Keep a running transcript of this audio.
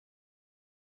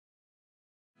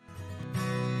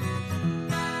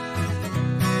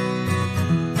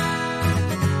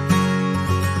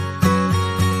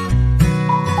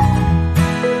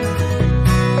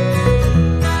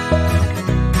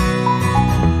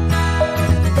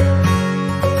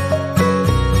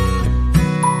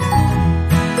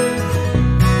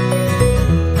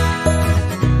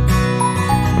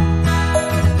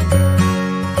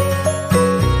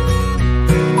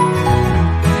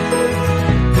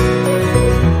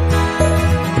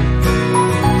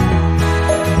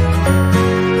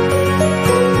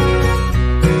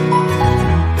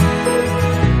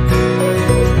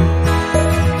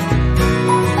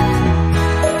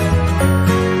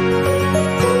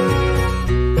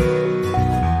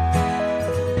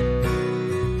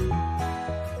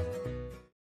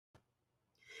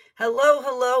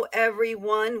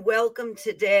everyone. Welcome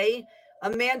today.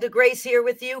 Amanda Grace here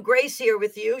with you. Grace here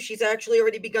with you. She's actually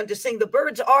already begun to sing. The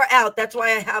birds are out. That's why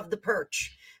I have the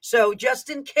perch. So just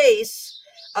in case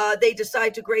they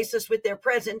decide to grace us with their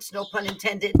presence, no pun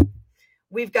intended,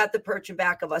 we've got the perch in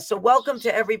back of us. So welcome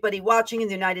to everybody watching in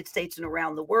the United States and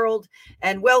around the world.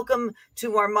 And welcome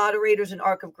to our moderators and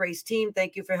Ark of Grace team.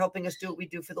 Thank you for helping us do what we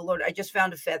do for the Lord. I just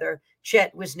found a feather.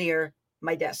 Chet was near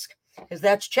my desk because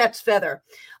that's Chet's feather.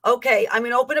 Okay, I'm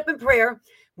going to open up in prayer.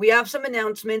 We have some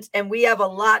announcements and we have a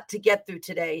lot to get through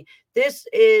today. This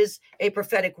is a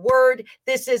prophetic word.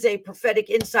 This is a prophetic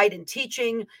insight and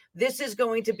teaching. This is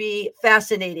going to be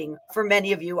fascinating for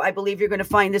many of you. I believe you're going to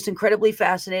find this incredibly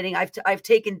fascinating. I've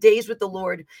taken days with the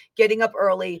Lord, getting up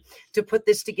early to put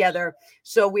this together.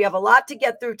 So we have a lot to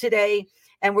get through today,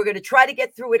 and we're going to try to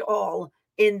get through it all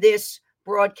in this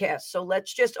broadcast. So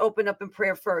let's just open up in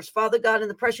prayer first. Father God, in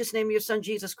the precious name of your son,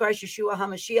 Jesus Christ, Yeshua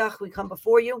HaMashiach, we come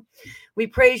before you. We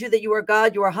praise you that you are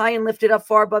God. You are high and lifted up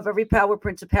far above every power,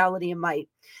 principality, and might.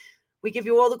 We give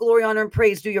you all the glory, honor, and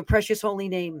praise due your precious holy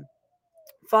name.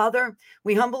 Father,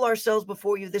 we humble ourselves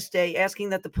before you this day, asking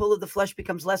that the pull of the flesh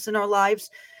becomes less in our lives,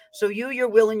 so you, your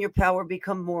will, and your power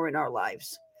become more in our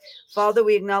lives. Father,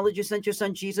 we acknowledge you sent your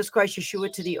son, Jesus Christ,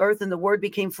 Yeshua, to the earth, and the word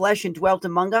became flesh and dwelt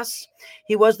among us.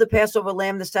 He was the Passover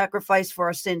lamb, the sacrifice for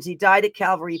our sins. He died at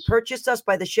Calvary. He purchased us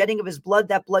by the shedding of his blood.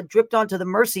 That blood dripped onto the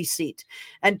mercy seat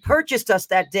and purchased us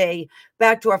that day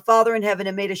back to our Father in heaven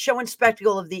and made a show and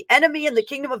spectacle of the enemy and the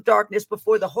kingdom of darkness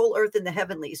before the whole earth and the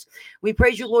heavenlies. We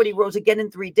praise you, Lord. He rose again in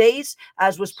 3 days,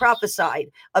 as was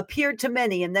prophesied, appeared to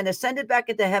many, and then ascended back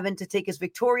into heaven to take his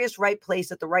victorious right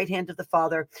place at the right hand of the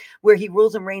Father, where he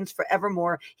rules and reigns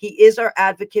forevermore. He is our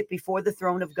advocate before the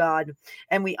throne of God,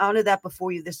 and we honor that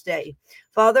before you this day.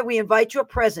 Father, we invite your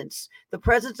presence, the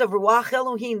presence of Ruach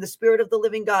Elohim, the Spirit of the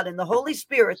living God, and the Holy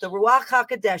Spirit, the Ruach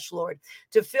HaKodesh, Lord,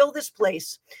 to fill this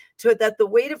place, so that the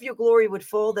weight of your glory would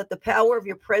fall, that the power of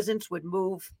your presence would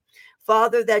move.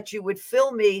 Father, that you would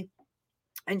fill me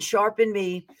and sharpen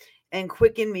me and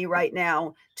quicken me right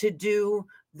now to do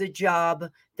the job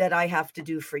that I have to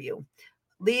do for you.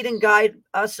 Lead and guide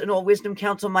us in all wisdom,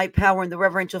 counsel, might, power, and the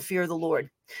reverential fear of the Lord.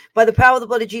 By the power of the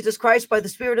blood of Jesus Christ, by the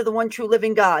Spirit of the one true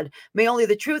living God, may only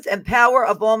the truth and power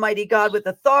of Almighty God with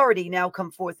authority now come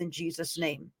forth in Jesus'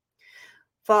 name.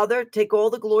 Father, take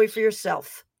all the glory for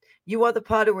yourself. You are the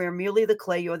potter, we are merely the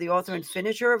clay. You are the author and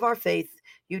finisher of our faith.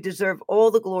 You deserve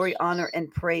all the glory, honor,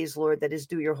 and praise, Lord, that is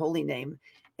due your holy name.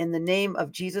 In the name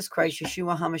of Jesus Christ,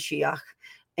 Yeshua HaMashiach.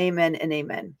 Amen and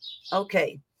amen.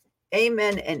 Okay.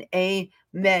 Amen and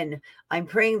amen. I'm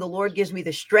praying the Lord gives me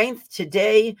the strength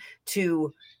today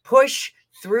to push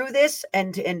through this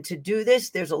and to do this.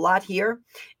 There's a lot here,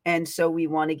 and so we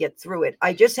want to get through it.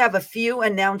 I just have a few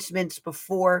announcements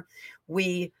before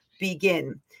we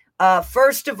begin.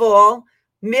 First of all,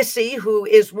 Missy, who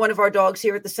is one of our dogs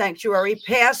here at the sanctuary,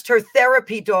 passed her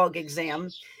therapy dog exam.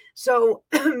 So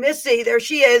Missy, there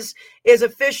she is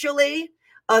officially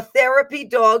a therapy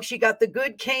dog. She got the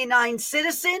Good Canine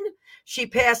Citizen. She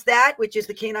passed that, which is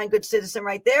the Canine Good Citizen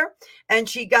right there. And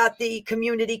she got the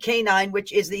Community Canine,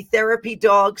 which is the Therapy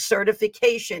Dog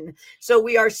certification. So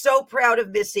we are so proud of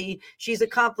Missy. She's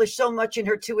accomplished so much in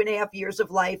her 2.5 years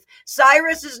of life.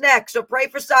 Cyrus is next. So pray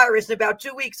for Cyrus. In about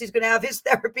 2 weeks, he's going to have his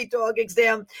therapy dog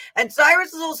exam. And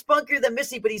Cyrus is a little spunkier than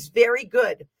Missy, but he's very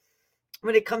good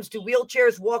when it comes to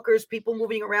wheelchairs, walkers, people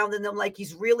moving around in them. Like,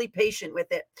 he's really patient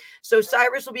with it. So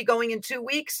Cyrus will be going in 2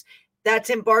 weeks.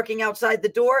 That's him barking outside the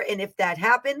door. And if that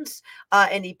happens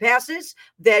and he passes,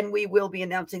 then we will be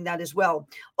announcing that as well.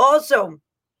 Also,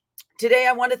 today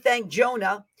I want to thank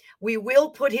Jonah. We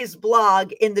will put his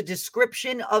blog in the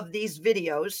description of these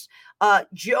videos.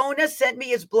 Jonah sent me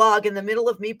his blog in the middle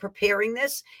of me preparing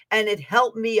this, and it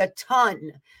helped me a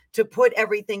ton to put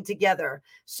everything together.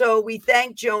 So we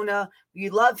thank Jonah. We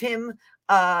love him.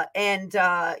 And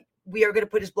we are going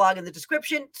to put his blog in the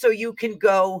description so you can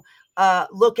go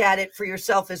look at it for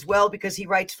yourself as well, because he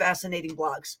writes fascinating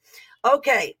blogs.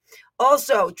 Okay.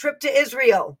 Also, trip to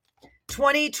Israel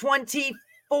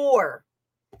 2024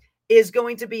 is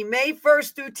going to be May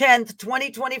 1st through 10th,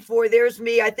 2024. There's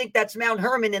me. I think that's Mount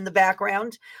Hermon in the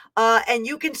background. And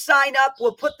you can sign up.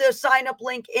 We'll put the sign up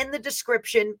link in the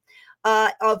description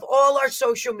of all our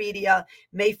social media.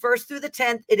 May 1st through the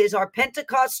 10th. It is our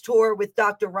Pentecost tour with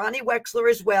Dr. Ronnie Wexler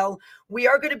as well. We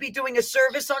are going to be doing a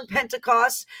service on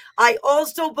Pentecost. I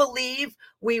also believe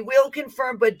we will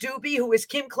confirm, but Doobie, who is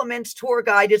Kim Clement's tour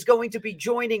guide, is going to be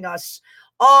joining us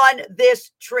on this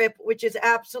trip, which is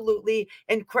absolutely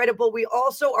incredible. We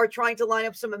also are trying to line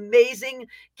up some amazing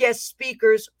guest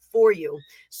speakers for you.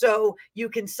 So you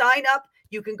can sign up.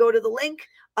 You can go to the link.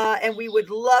 And we would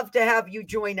love to have you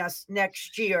join us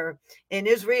next year in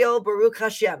Israel, Baruch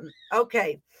Hashem.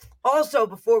 Okay. Also,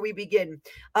 before we begin,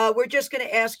 we're just going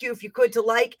to ask you if you could to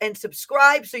like and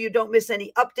subscribe so you don't miss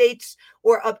any updates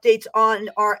or updates on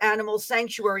our animal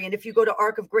sanctuary. And if you go to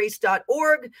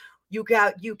arkofgrace.org, you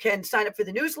can sign up for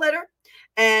the newsletter.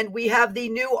 And we have the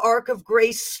new Ark of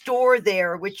Grace store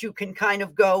there, which you can kind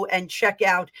of go and check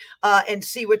out and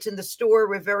see what's in the store.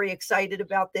 We're very excited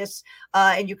about this.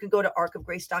 And you can go to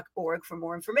arkofgrace.org for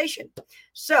more information.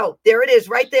 So there it is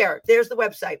right there. There's the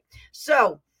website.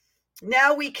 So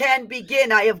now we can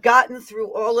begin. I have gotten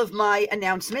through all of my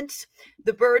announcements.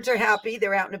 The birds are happy.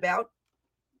 They're out and about.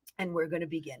 And we're going to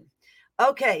begin.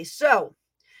 Okay, so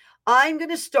I'm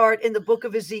going to start in the book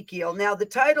of Ezekiel. Now, the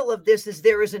title of this is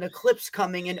There is an Eclipse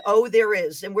Coming, and oh, there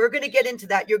is. And we're going to get into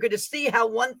that. You're going to see how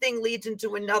one thing leads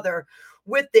into another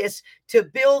with this to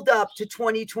build up to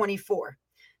 2024.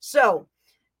 So,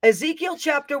 Ezekiel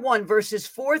chapter 1, verses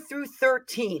 4 through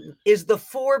 13 is the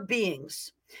four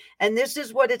beings. And this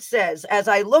is what it says. As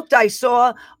I looked, I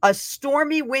saw a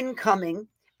stormy wind coming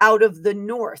out of the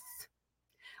north.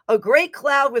 A great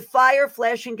cloud with fire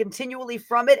flashing continually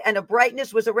from it, and a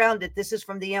brightness was around it. This is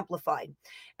from the Amplified.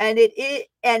 And in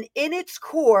its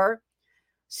core,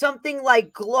 something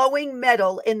like glowing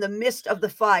metal in the midst of the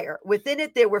fire. Within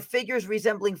it, there were figures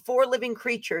resembling four living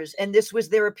creatures, and this was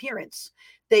their appearance.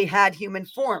 They had human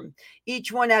form. Each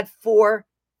one had four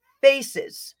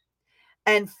faces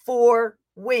and four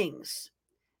wings.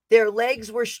 Their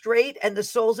legs were straight, and the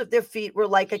soles of their feet were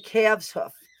like a calf's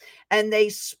hoof. And they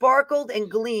sparkled and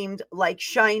gleamed like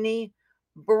shiny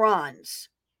bronze.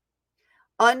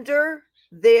 Under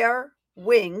their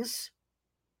wings,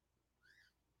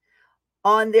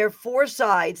 on their four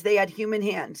sides, they had human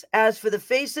hands. As for the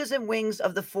faces and wings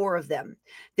of the four of them,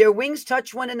 their wings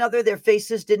touched one another. Their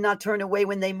faces did not turn away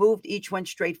when they moved. Each went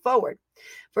straight forward.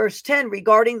 Verse 10,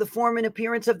 regarding the form and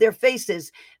appearance of their faces,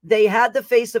 they had the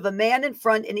face of a man in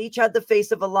front, and each had the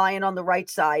face of a lion on the right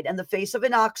side, and the face of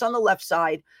an ox on the left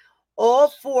side. All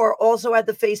four also had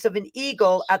the face of an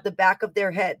eagle at the back of their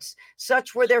heads.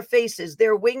 Such were their faces.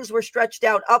 Their wings were stretched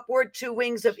out upward, two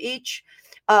wings of each.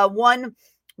 One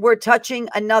were touching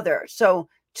another. So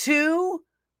two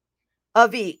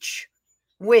of each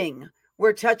wing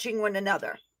were touching one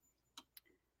another.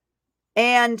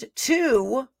 And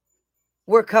two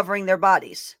were covering their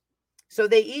bodies. So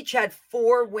they each had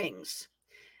four wings.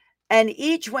 And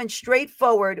each went straight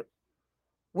forward.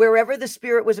 Wherever the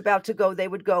spirit was about to go, they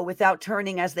would go without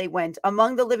turning as they went.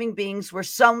 Among the living beings were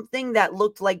something that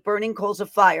looked like burning coals of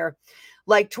fire,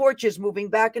 like torches moving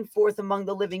back and forth among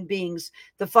the living beings.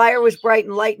 The fire was bright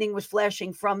and lightning was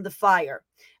flashing from the fire.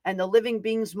 And the living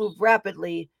beings moved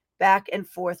rapidly back and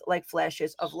forth like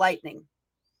flashes of lightning.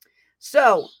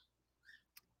 So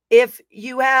if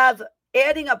you have,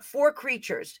 adding up four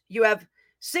creatures, you have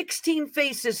 16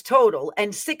 faces total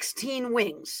and 16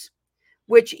 wings,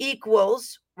 which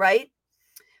equals, right,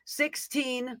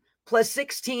 16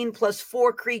 plus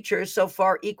 4 creatures so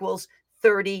far equals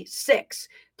 36.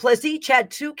 Plus each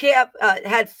had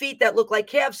had feet that look like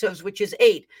calves' hooves, which is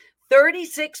 8.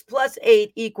 36 plus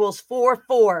 8 equals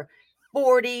 44.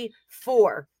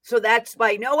 So that's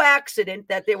by no accident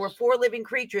that there were 4 living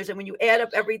creatures. And when you add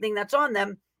up everything that's on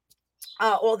them,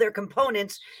 all their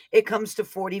components, it comes to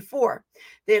 44.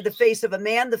 They're the face of a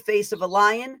man, the face of a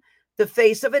lion, the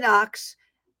face of an ox,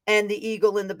 and the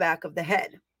eagle in the back of the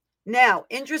head. Now,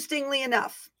 interestingly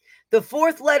enough, the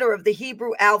fourth letter of the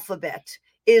Hebrew alphabet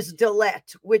is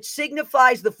Dalet, which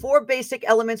signifies the 4 basic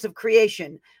elements of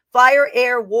creation: fire,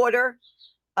 air, water,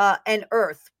 and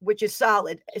earth, which is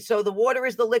solid. So the water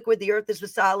is the liquid, the earth is the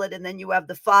solid, and then you have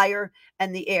the fire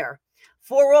and the air.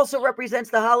 4 also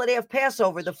represents the holiday of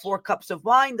Passover, the 4 cups of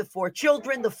wine, the 4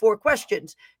 children, the 4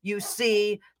 questions. You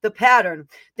see the pattern.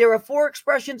 There are 4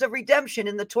 expressions of redemption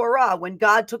in the Torah. When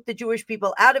God took the Jewish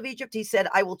people out of Egypt, he said,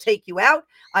 I will take you out,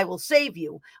 I will save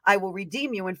you, I will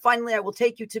redeem you, and finally I will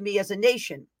take you to me as a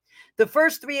nation. The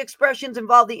first 3 expressions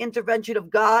involve the intervention of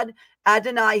God,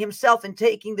 Adonai himself, in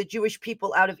taking the Jewish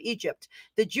people out of Egypt.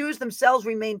 The Jews themselves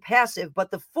remained passive, but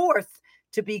the 4th,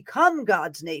 to become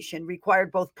God's nation,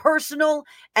 required both personal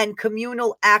and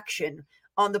communal action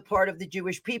on the part of the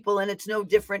Jewish people, and it's no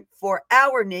different for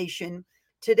our nation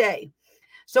today.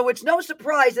 So it's no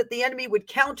surprise that the enemy would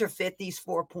counterfeit these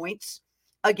 4 points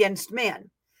against man.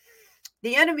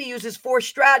 The enemy uses 4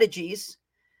 strategies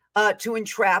to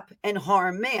entrap and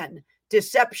harm man: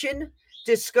 deception,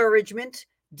 discouragement,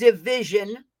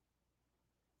 division,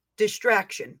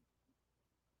 distraction.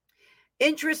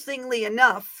 Interestingly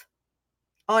enough,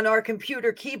 on our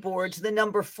computer keyboards, the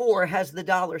number 4 has the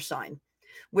 $sign.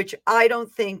 which I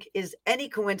don't think is any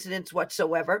coincidence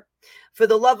whatsoever. For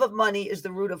the love of money is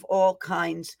the root of all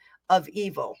kinds of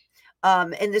evil.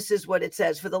 And this is what it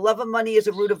says. For the love of money is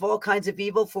a root of all kinds of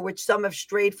evil, for which some have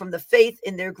strayed from the faith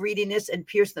in their greediness and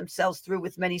pierced themselves through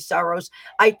with many sorrows.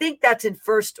 I think that's in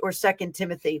 1st or 2nd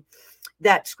Timothy,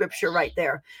 that scripture right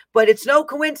there. But it's no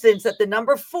coincidence that the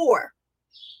number 4,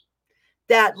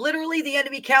 that literally the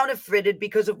enemy counterfeited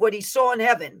because of what he saw in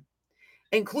heaven,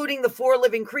 including the 4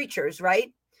 living creatures,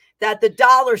 right? That the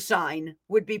dollar sign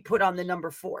would be put on the number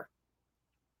 4.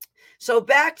 So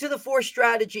back to the 4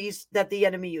 strategies that the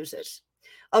enemy uses.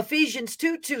 Ephesians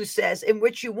 2:2 says, in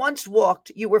which you once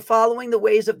walked, you were following the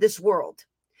ways of this world,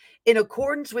 in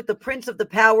accordance with the prince of the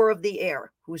power of the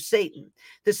air, who is Satan,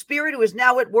 the spirit who is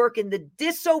now at work in the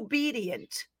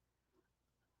disobedient,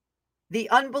 the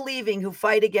unbelieving who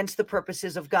fight against the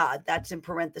purposes of God. That's in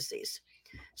parentheses.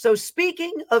 So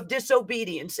speaking of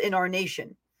disobedience in our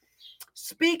nation,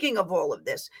 speaking of all of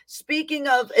this, speaking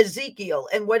of Ezekiel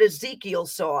and what Ezekiel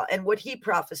saw and what he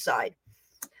prophesied,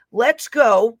 let's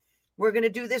go. We're going to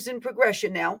do this in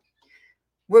progression now.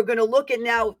 We're going to look at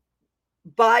now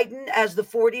Biden as the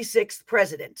 46th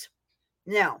president.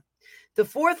 Now, the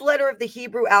 4th letter of the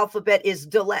Hebrew alphabet is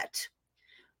Dalet.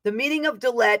 The meaning of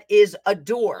Dalet is a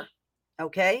door.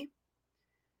 Okay?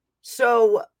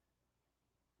 So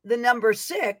the number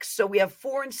 6, so we have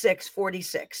 4 and 6,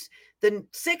 46. The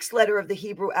 6th letter of the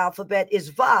Hebrew alphabet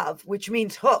is Vav, which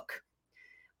means hook.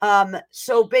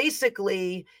 So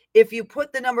basically, if you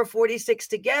put the number 46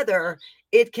 together,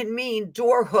 it can mean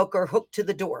door hook or hook to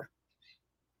the door.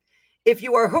 If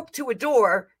you are hooked to a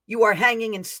door, you are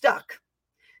hanging and stuck.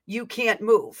 You can't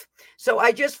move. So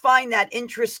I just find that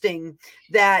interesting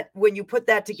that when you put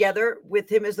that together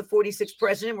with him as the 46th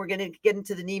president, we're going to get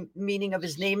into the meaning of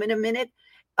his name in a minute.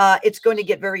 It's going to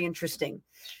get very interesting.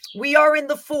 We are in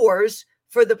the 4s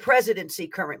for the presidency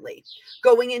currently,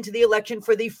 going into the election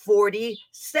for the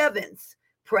 47th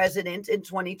president in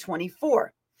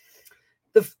 2024.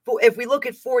 If we look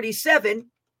at 47,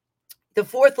 the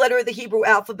 4th letter of the Hebrew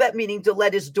alphabet, meaning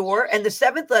Dalet, is door, and the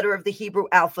 7th letter of the Hebrew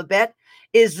alphabet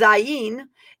is Zayin.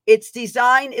 Its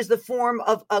design is the form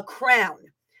of a crown.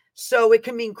 So it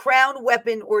can mean crown,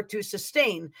 weapon, or to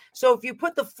sustain. So if you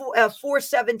put the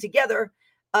 4-7 together,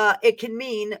 it can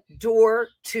mean door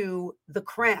to the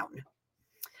crown.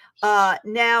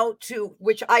 Now to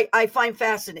which I find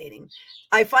fascinating.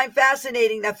 I find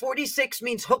fascinating that 46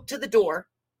 means hook to the door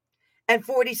and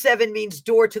 47 means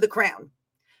door to the crown.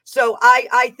 So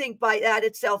I think by that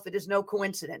itself, it is no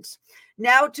coincidence.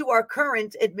 Now to our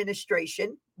current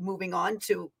administration, moving on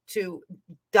to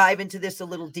dive into this a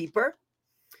little deeper.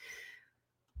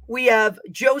 We have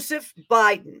Joseph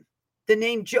Biden. The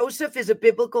name Joseph is a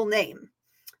biblical name.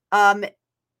 And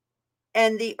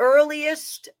the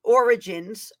earliest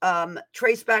origins,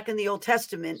 traced back in the Old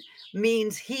Testament,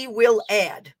 means he will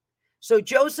add. So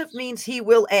Joseph means he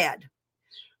will add.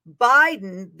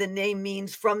 Biden, the name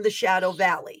means from the Shadow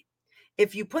Valley.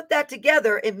 If you put that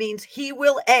together, it means he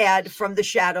will add from the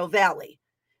Shadow Valley.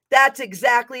 That's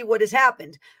exactly what has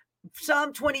happened.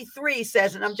 Psalm 23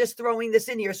 says, and I'm just throwing this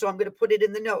in here, so I'm going to put it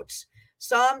in the notes.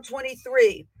 Psalm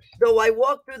 23, though I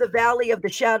walk through the valley of the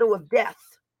shadow of death,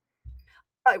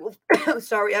 I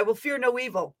will fear no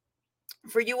evil.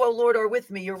 For you, O Lord, are with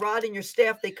me. Your rod and your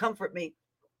staff, they comfort me.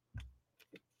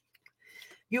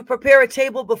 You prepare a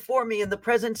table before me in the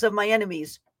presence of my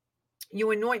enemies.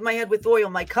 You anoint my head with oil.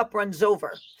 My cup runs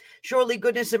over. Surely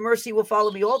goodness and mercy will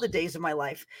follow me all the days of my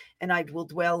life, and I will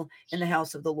dwell in the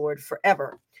house of the Lord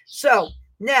forever. So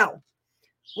now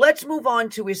let's move on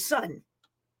to his son,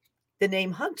 the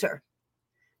name Hunter.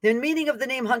 The meaning of the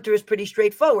name Hunter is pretty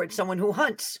straightforward, someone who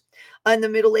hunts. In the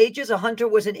Middle Ages, a hunter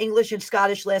was an English and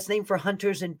Scottish last name for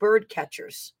hunters and bird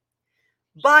catchers.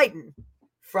 Biden,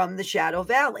 from the Shadow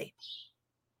Valley.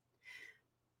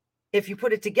 If you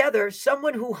put it together,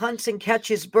 someone who hunts and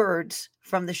catches birds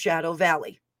from the Shadow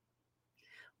Valley.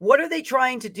 What are they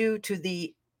trying to do to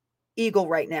the eagle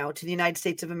right now, to the United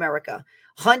States of America?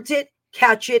 Hunt it,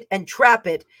 catch it, and trap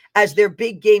it as their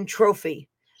big game trophy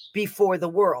before the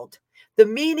world. The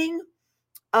meaning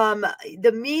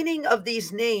of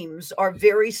these names are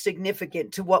very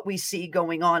significant to what we see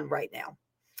going on right now.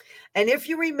 And if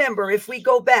you remember, if we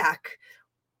go back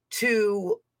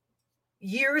to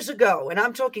years ago, and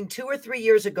I'm talking 2 or 3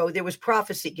 years ago, there was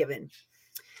prophecy given.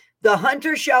 The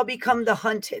hunter shall become the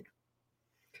hunted.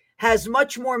 Has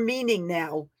much more meaning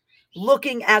now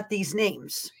looking at these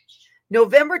names.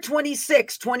 November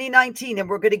 26, 2019, and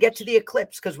we're going to get to the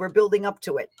eclipse because we're building up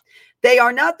to it. They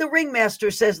are not the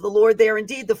ringmasters, says the Lord. They are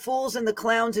indeed the fools and the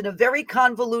clowns in a very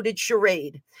convoluted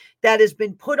charade that has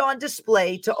been put on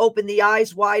display to open the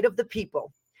eyes wide of the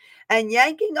people, and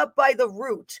yanking up by the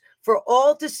root for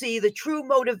all to see the true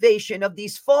motivation of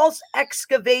these false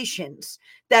excavations,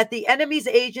 that the enemy's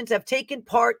agents have taken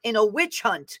part in a witch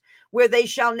hunt, where they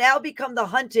shall now become the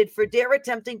hunted for dare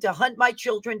attempting to hunt my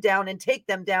children down and take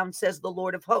them down, says the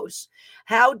Lord of hosts.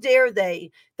 How dare they?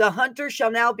 The hunter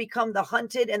shall now become the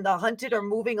hunted, and the hunted are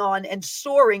moving on and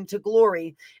soaring to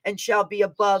glory, and shall be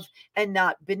above and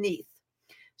not beneath.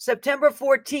 September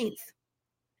 14th,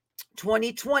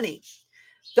 2020.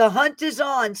 The hunt is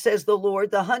on, says the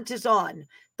Lord. The hunt is on.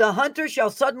 The hunter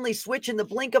shall suddenly switch in the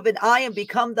blink of an eye and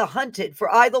become the hunted.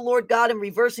 For I, the Lord God, am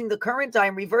reversing the current. I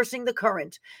am reversing the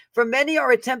current. For many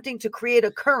are attempting to create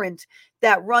a current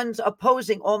that runs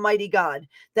opposing Almighty God,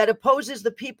 that opposes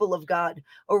the people of God,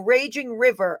 a raging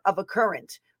river of a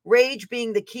current. Rage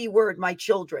being the key word, my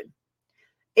children.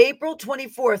 April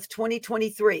 24th,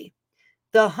 2023.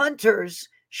 The hunters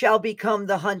shall become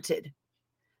the hunted.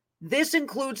 This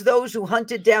includes those who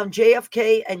hunted down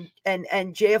JFK and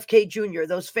JFK Jr.,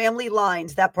 those family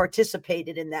lines that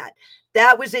participated in that.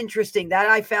 That was interesting. That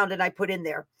I found and I put in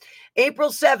there. April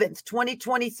 7th,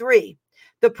 2023.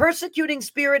 The persecuting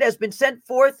spirit has been sent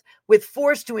forth with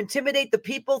force to intimidate the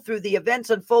people through the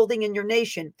events unfolding in your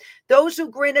nation. Those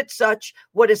who grin at such,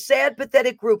 what a sad,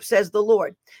 pathetic group, says the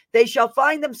Lord. They shall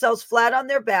find themselves flat on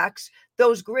their backs.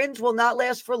 Those grins will not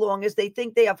last for long, as they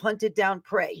think they have hunted down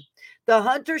prey. The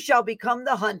hunter shall become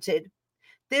the hunted.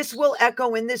 This will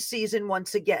echo in this season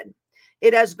once again.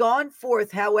 It has gone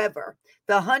forth, however.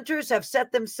 The hunters have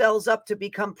set themselves up to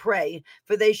become prey,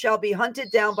 for they shall be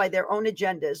hunted down by their own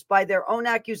agendas, by their own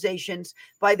accusations,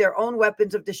 by their own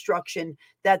weapons of destruction,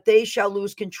 that they shall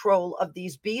lose control of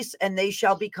these beasts, and they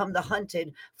shall become the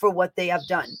hunted for what they have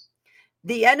done.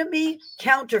 The enemy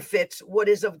counterfeits what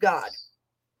is of God.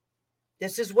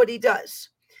 This is what he does.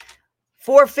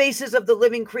 4 faces of the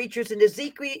living creatures in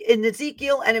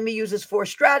Ezekiel, enemy uses 4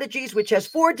 strategies, which has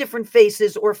 4 different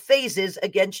faces or phases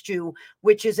against you,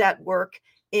 which is at work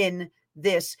in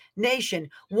this nation.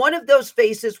 One of those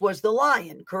faces was the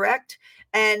lion, correct?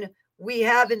 And we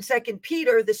have in 2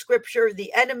 Peter, the scripture,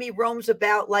 the enemy roams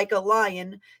about like a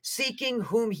lion, seeking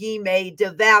whom he may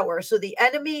devour. So the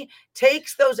enemy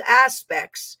takes those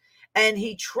aspects and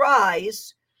he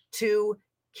tries to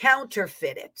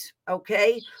counterfeit it,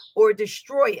 okay, or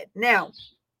destroy it. Now,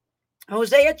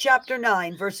 Hosea chapter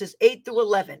 9, verses 8 through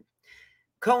 11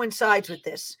 coincides with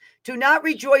this. Do not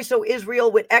rejoice, O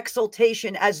Israel, with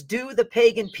exultation as do the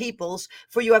pagan peoples,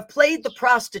 for you have played the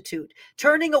prostitute,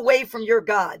 turning away from your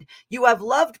God. You have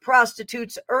loved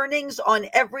prostitutes' earnings on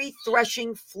every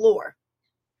threshing floor.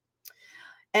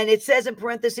 And it says in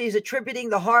parentheses, attributing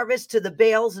the harvest to the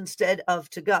Baals instead of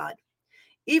to God.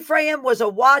 Ephraim was a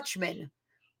watchman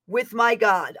with my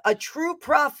God, a true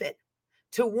prophet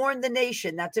to warn the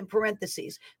nation. That's in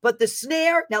parentheses. But the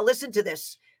snare, now listen to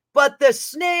this, but the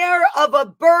snare of a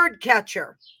bird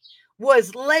catcher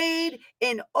was laid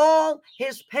in all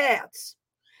his paths.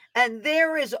 And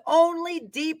there is only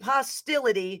deep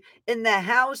hostility in the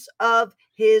house of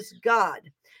his God.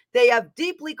 They have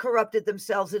deeply corrupted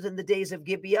themselves as in the days of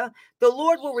Gibeah. The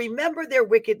Lord will remember their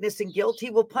wickedness and guilt. He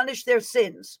will punish their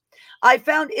sins. I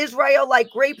found Israel like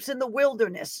grapes in the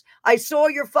wilderness. I saw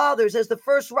your fathers as the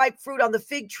first ripe fruit on the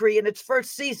fig tree in its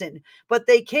first season. But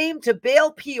they came to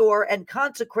Baal Peor and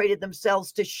consecrated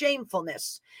themselves to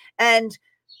shamefulness. And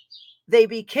they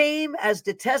became as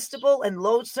detestable and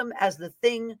loathsome as the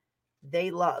thing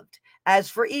they loved. As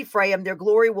for Ephraim, their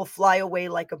glory will fly away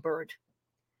like a bird.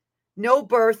 No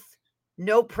birth,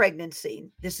 no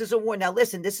pregnancy. This is a warning. Now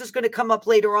listen, this is going to come up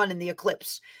later on in the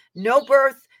eclipse. No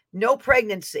birth, no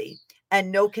pregnancy,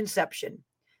 and no conception.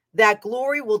 That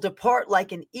glory will depart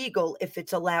like an eagle if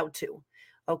it's allowed to.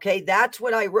 Okay, that's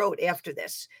what I wrote after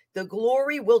this. The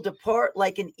glory will depart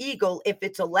like an eagle if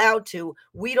it's allowed to.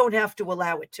 We don't have to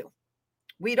allow it to.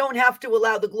 We don't have to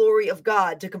allow the glory of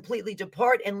God to completely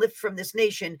depart and lift from this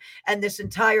nation and this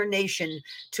entire nation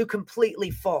to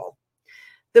completely fall.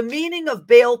 The meaning of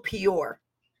Baal Peor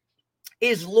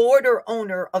is lord or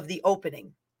owner of the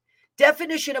opening.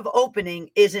 Definition of opening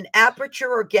is an aperture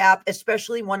or gap,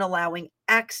 especially when allowing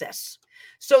access.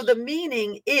 So the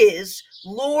meaning is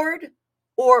lord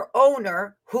or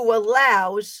owner who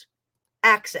allows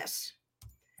access,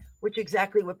 which is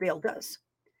exactly what Baal does.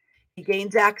 He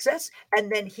gains access and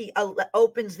then he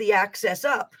opens the access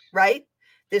up, right?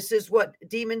 This is what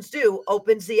demons do,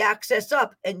 opens the access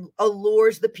up and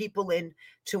allures the people in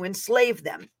to enslave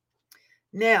them.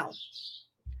 Now,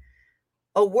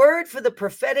 A word for the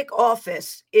prophetic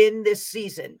office in this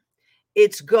season.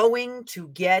 It's going to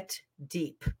get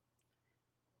deep.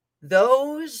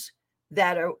 Those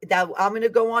that I'm going to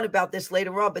go on about this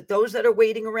later on, but those that are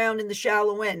waiting around in the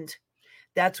shallow end,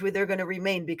 that's where they're going to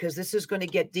remain, because this is going to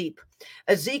get deep.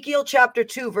 Ezekiel chapter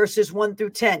 2, verses 1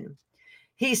 through 10.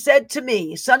 He said to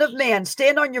me, Son of man,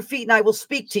 stand on your feet and I will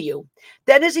speak to you.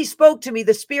 Then as he spoke to me,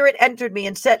 the Spirit entered me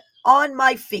and set on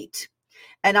my feet.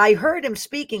 And I heard him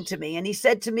speaking to me, and he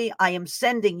said to me, I am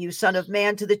sending you, Son of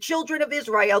man, to the children of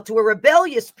Israel, to a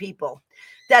rebellious people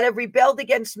that have rebelled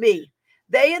against me.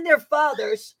 They and their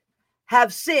fathers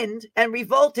have sinned and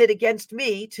revolted against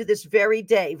me to this very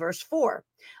day. Verse 4,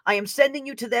 I am sending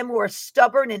you to them who are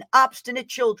stubborn and obstinate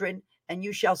children, and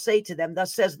you shall say to them,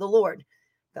 Thus says the Lord.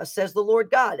 Thus says the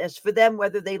Lord God, as for them,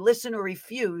 whether they listen or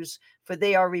refuse, for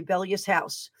they are a rebellious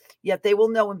house. Yet they will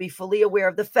know and be fully aware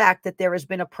of the fact that there has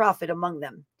been a prophet among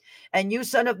them. And you,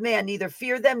 son of man, neither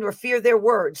fear them nor fear their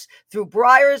words. Through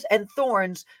briars and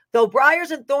thorns, though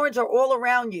briars and thorns are all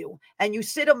around you, and you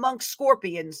sit amongst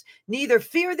scorpions, neither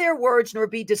fear their words nor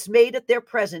be dismayed at their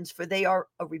presence, for they are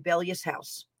a rebellious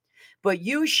house. But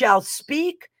you shall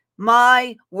speak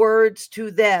my words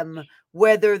to them,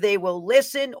 whether they will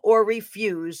listen or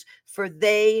refuse, for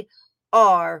they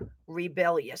are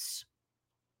rebellious.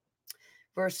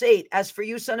 Verse 8, as for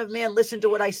you, son of man, listen to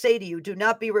what I say to you. Do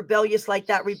not be rebellious like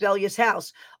that rebellious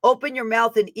house. Open your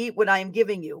mouth and eat what I am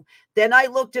giving you. Then I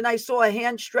looked and I saw a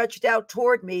hand stretched out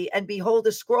toward me, and behold,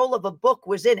 a scroll of a book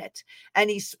was in it. And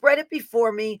he spread it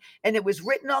before me, and it was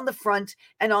written on the front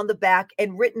and on the back,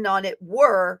 and written on it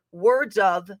were words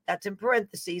of, that's in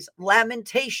parentheses,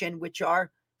 lamentation, which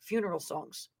are funeral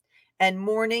songs, and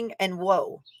mourning and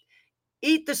woe.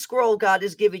 Eat the scroll God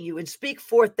has given you, and speak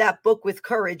forth that book with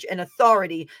courage and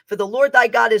authority, for the Lord thy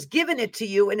God has given it to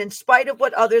you, and in spite of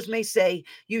what others may say,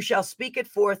 you shall speak it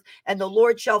forth, and the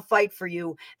Lord shall fight for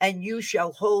you, and you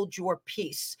shall hold your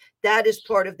peace. That is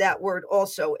part of that word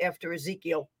also after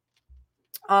Ezekiel.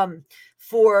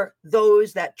 For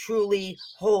those that truly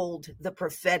hold the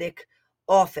prophetic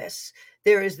office.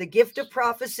 There is the gift of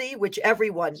prophecy, which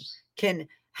everyone can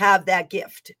have that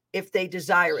gift. If they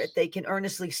desire it, they can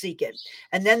earnestly seek it.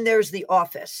 And then there's the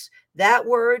office. That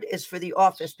word is for the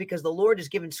office, because the Lord is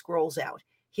giving scrolls out.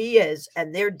 He is,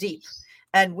 and they're deep.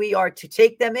 And we are to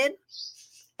take them in,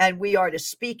 and we are to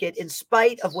speak it in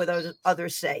spite of what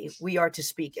others say. We are to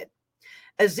speak it.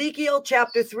 Ezekiel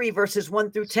chapter 3, verses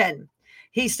 1 through 10.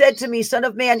 He said to me, Son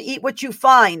of man, eat what you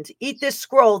find. Eat this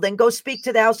scroll, then go speak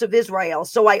to the house of Israel.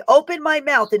 So I opened my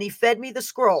mouth, and he fed me the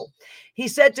scroll. He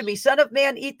said to me, Son of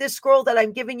man, eat this scroll that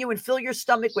I'm giving you, and fill your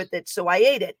stomach with it. So I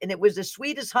ate it, and it was as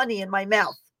sweet as honey in my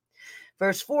mouth.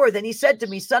 Verse 4, then he said to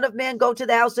me, Son of man, go to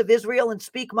the house of Israel and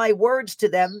speak my words to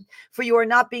them, for you are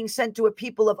not being sent to a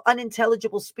people of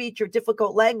unintelligible speech or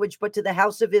difficult language, but to the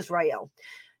house of Israel.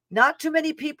 Not too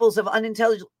many peoples of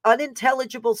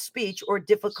unintelligible speech or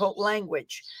difficult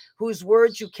language, whose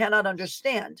words you cannot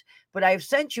understand. But I have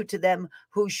sent you to them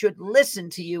who should listen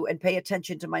to you and pay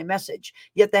attention to my message.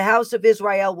 Yet the house of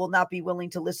Israel will not be willing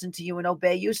to listen to you and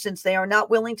obey you, since they are not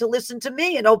willing to listen to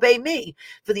me and obey me.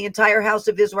 For the entire house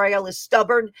of Israel is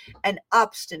stubborn and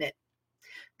obstinate.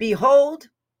 Behold,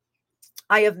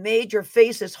 I have made your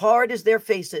face as hard as their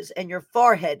faces, and your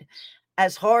forehead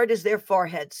as hard as their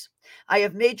foreheads. I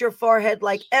have made your forehead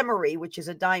like emery, which is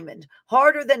a diamond,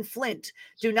 harder than flint.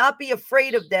 Do not be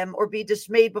afraid of them or be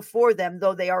dismayed before them,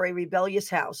 though they are a rebellious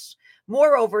house.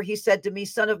 Moreover, he said to me,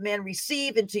 Son of man,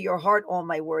 receive into your heart all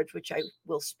my words, which I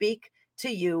will speak to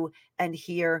you, and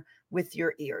hear with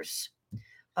your ears.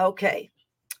 Okay.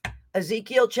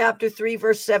 Ezekiel chapter 3,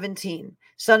 verse 17.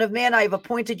 Son of man, I have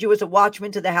appointed you as a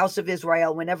watchman to the house of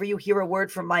Israel. Whenever you hear a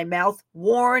word from my mouth,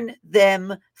 warn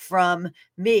them from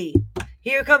me.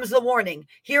 Here comes the warning.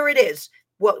 Here it is.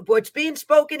 What's being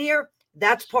spoken here,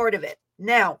 that's part of it.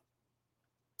 Now,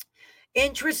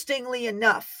 interestingly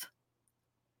enough,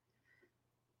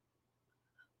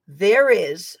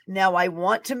 now I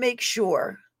want to make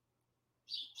sure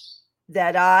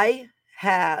that I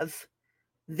have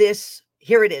this.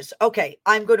 Here it is. Okay,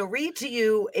 I'm going to read to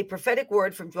you a prophetic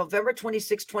word from November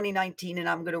 26, 2019, and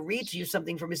I'm going to read to you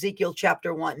something from Ezekiel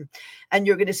chapter 1, and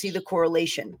you're going to see the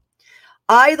correlation.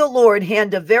 I, the Lord,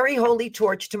 hand a very holy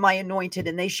torch to my anointed,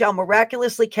 and they shall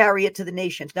miraculously carry it to the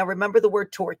nations. Now, remember the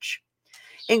word torch.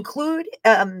 They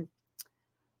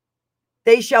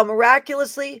shall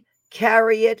miraculously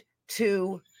carry it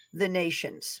to the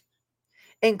nations.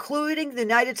 including the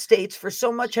United States, for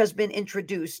so much has been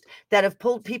introduced that have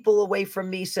pulled people away from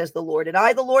me, says the Lord. And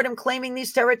I, the Lord, am claiming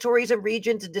these territories and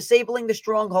regions and disabling the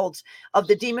strongholds of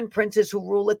the demon princes who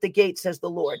rule at the gate, says the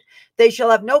Lord. They shall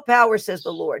have no power, says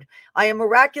the Lord. I am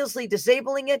miraculously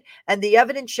disabling it, and the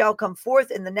evidence shall come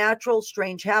forth in the natural.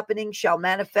 Strange happenings shall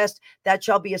manifest that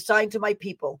shall be assigned to my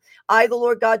people. I, the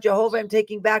Lord God Jehovah, am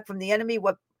taking back from the enemy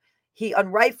what he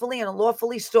unrightfully and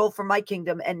unlawfully stole from my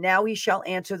kingdom, and now he shall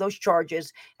answer those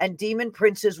charges, and demon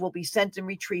princes will be sent in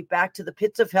retreat back to the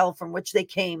pits of hell from which they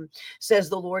came, says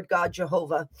the Lord God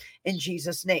Jehovah, in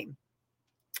Jesus' name.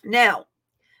 Now,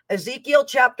 Ezekiel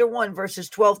chapter 1, verses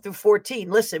 12 through 14.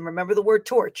 Listen, remember the word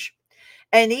torch.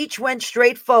 And each went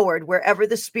straight forward wherever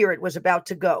the Spirit was about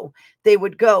to go. They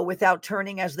would go without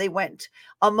turning as they went.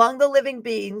 Among the living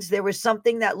beings, there was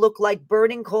something that looked like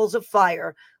burning coals of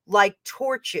fire, like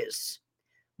torches,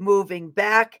 moving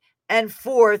back and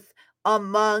forth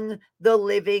among the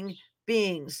living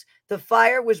beings. The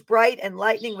fire was bright and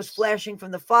lightning was flashing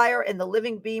from the fire, and the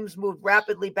living beings moved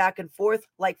rapidly back and forth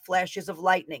like flashes of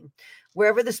lightning.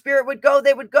 Wherever the Spirit would go,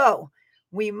 they would go.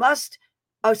 We must.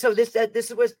 Oh, so this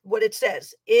was what it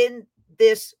says in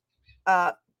this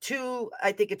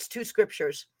I think it's two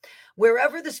scriptures.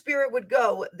 Wherever the Spirit would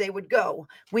go, they would go.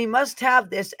 We must have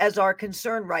this as our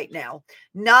concern right now,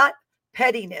 not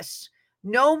pettiness.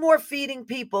 No more feeding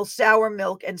people sour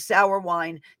milk and sour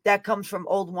wine that comes from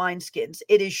old wineskins.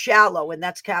 It is shallow, and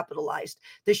that's capitalized.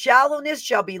 The shallowness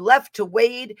shall be left to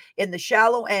wade in the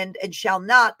shallow end, and shall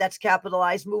not, that's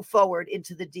capitalized, move forward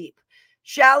into the deep.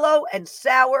 Shallow and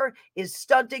sour is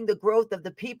stunting the growth of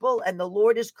the people, and the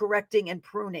Lord is correcting and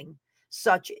pruning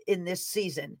such in this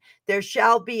season. There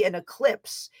shall be an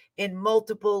eclipse in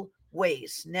multiple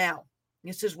ways. Now,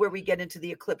 this is where we get into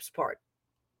the eclipse part.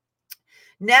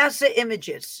 NASA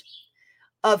images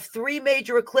of three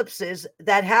major eclipses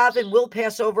that have and will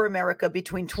pass over America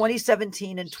between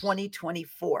 2017 and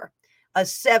 2024, a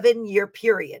 7-year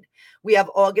period. We have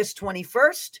August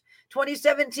 21st,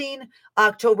 2017,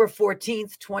 October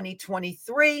 14th,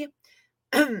 2023,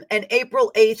 and April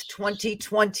 8th,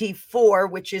 2024,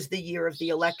 which is the year of the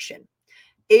election.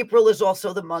 April is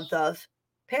also the month of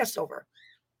Passover.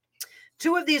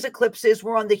 Two of these eclipses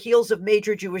were on the heels of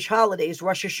major Jewish holidays,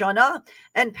 Rosh Hashanah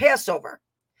and Passover.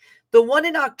 The one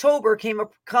in October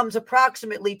comes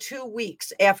approximately 2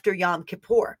 weeks after Yom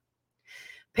Kippur.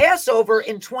 Passover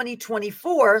in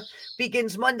 2024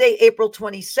 begins Monday, April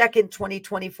 22nd,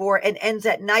 2024, and ends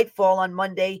at nightfall on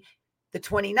Monday, the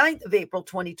 29th of April,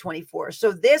 2024.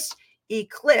 So this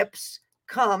eclipse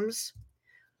comes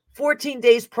 14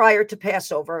 days prior to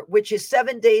Passover, which is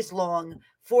 7 days long.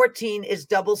 14 is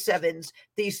double sevens.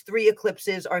 These three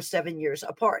eclipses are 7 years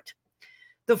apart.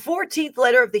 The 14th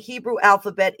letter of the Hebrew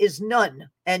alphabet is Nun,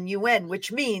 N-U-N,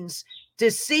 which means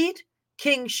deceit,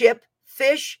 kingship,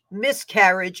 fish,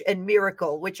 miscarriage, and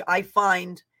miracle, which I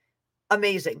find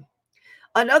amazing.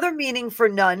 Another meaning for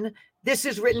Nun, this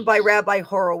is written by Rabbi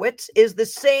Horowitz, is the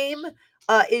same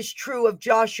is true of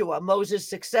Joshua, Moses'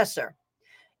 successor.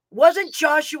 Wasn't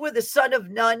Joshua the son of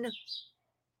Nun?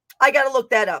 I got to look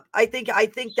that up. I think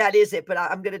that is it, but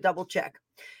I'm going to double check.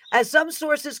 As some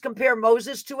sources compare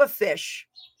Moses to a fish,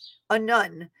 a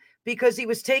nun, because he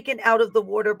was taken out of the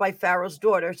water by Pharaoh's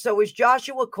daughter, so is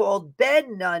Joshua called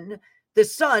Ben Nun, the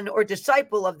son or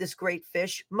disciple of this great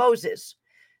fish, Moses.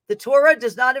 The Torah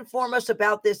does not inform us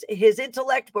about his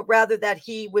intellect, but rather that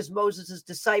he was Moses'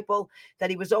 disciple, that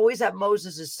he was always at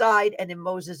Moses' side and in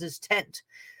Moses' tent.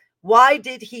 Why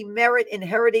did he merit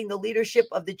inheriting the leadership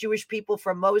of the Jewish people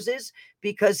from Moses?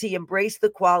 Because he embraced the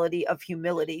quality of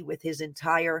humility with his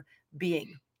entire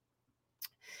being.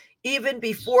 Even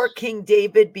before King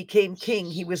David became king,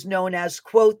 he was known as,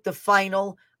 quote, the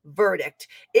final verdict.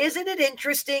 Isn't it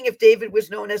interesting if David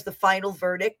was known as the final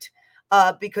verdict?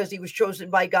 Because he was chosen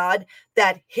by God,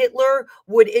 that Hitler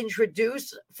would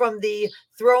introduce from the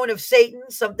throne of Satan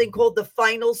something called the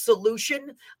final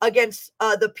solution against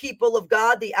the people of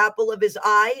God, the apple of his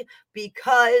eye,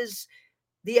 because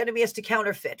the enemy has to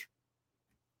counterfeit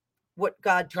what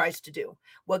God tries to do.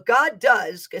 What God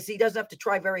does, because he doesn't have to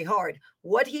try very hard,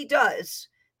 what he does,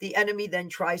 the enemy then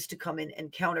tries to come in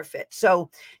and counterfeit. So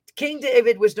King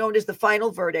David was known as the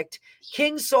final verdict.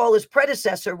 King Saul, his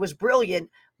predecessor, was brilliant,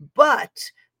 but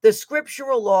the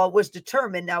scriptural law was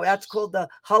determined. Now that's called the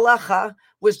halacha,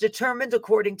 was determined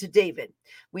according to David.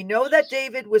 We know that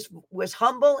David was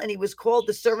humble, and he was called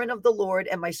the servant of the Lord,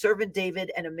 and my servant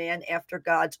David, and a man after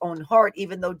God's own heart,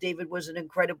 even though David was an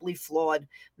incredibly flawed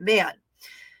man.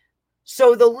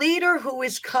 So the leader who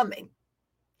is coming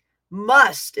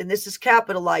must, and this is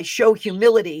capitalized, show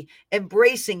humility,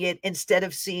 embracing it instead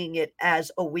of seeing it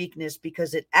as a weakness,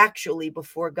 because it actually,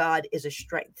 before God, is a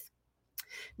strength.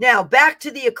 Now, back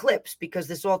to the eclipse, because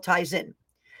this all ties in.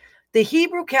 The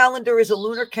Hebrew calendar is a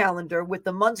lunar calendar with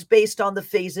the months based on the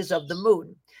phases of the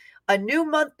moon. A new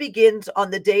month begins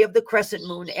on the day of the crescent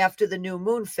moon after the new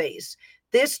moon phase.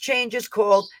 This change is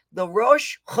called the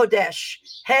Rosh Chodesh,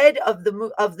 head of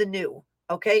the new,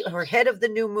 okay, or head of the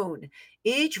new moon.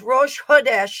 Each Rosh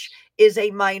Chodesh is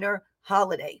a minor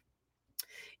holiday.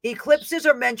 Eclipses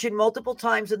are mentioned multiple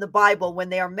times in the Bible. When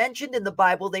they are mentioned in the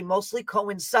Bible, they mostly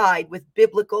coincide with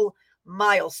biblical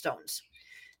milestones.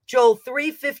 Joel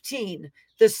 3:15,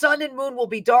 the sun and moon will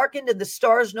be darkened and the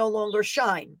stars no longer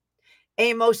shine.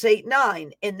 Amos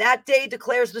 8:9, in that day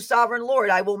declares the sovereign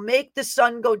Lord, I will make the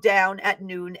sun go down at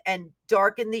noon and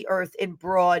darken the earth in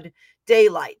broad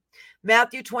daylight.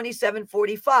 Matthew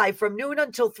 27:45, from noon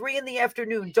until 3 in the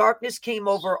afternoon, darkness came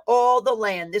over all the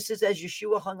land. This is as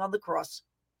Yeshua hung on the cross.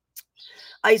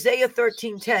 Isaiah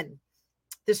 13:10,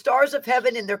 the stars of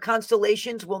heaven and their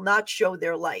constellations will not show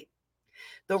their light.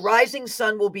 The rising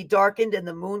sun will be darkened and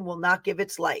the moon will not give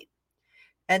its light.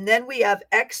 And then we have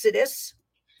Exodus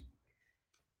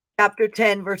chapter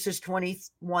 10, verses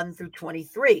 21 through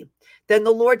 23. Then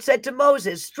the Lord said to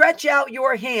Moses, stretch out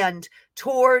your hand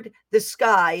toward the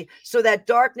sky so that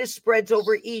darkness spreads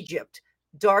over Egypt,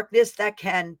 darkness that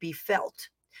can be felt.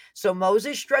 So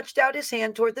Moses stretched out his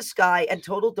hand toward the sky, and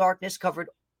total darkness covered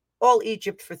all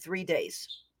Egypt for 3 days.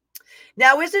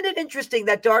 Now, isn't it interesting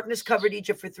that darkness covered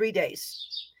Egypt for 3 days?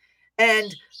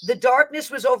 And the darkness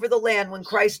was over the land when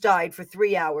Christ died for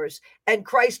 3 hours, and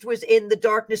Christ was in the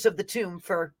darkness of the tomb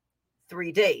for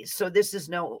 3 days. So this is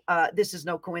no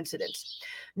coincidence.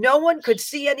 No one could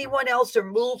see anyone else or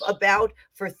move about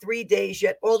for 3 days,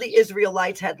 yet all the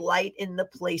Israelites had light in the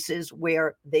places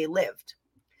where they lived.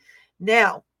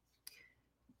 Now,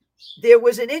 there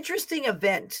was an interesting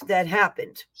event that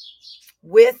happened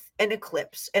with an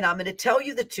eclipse, and I'm going to tell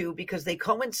you the two because they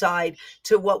coincide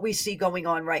to what we see going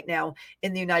on right now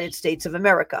in the United States of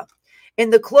America. In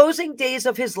the closing days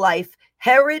of his life,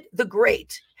 Herod the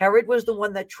Great, Herod was the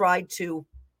one that tried to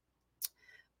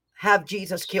have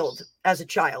Jesus killed as a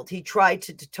child. He tried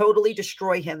to totally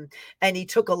destroy him, and he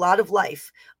took a lot of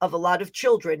life of a lot of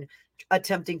children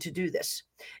attempting to do this.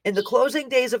 In the closing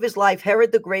days of his life,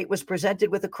 Herod the Great was presented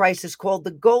with a crisis called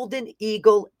the Golden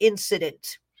Eagle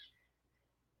Incident.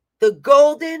 The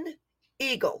Golden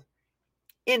Eagle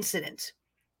Incident.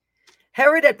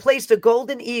 Herod had placed a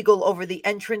golden eagle over the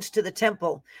entrance to the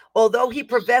temple. Although he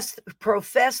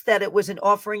professed that it was an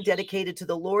offering dedicated to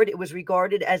the Lord, it was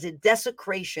regarded as a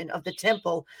desecration of the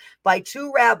temple by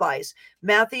two rabbis,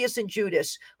 Matthias and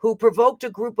Judas, who provoked a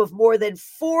group of more than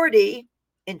 40,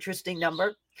 interesting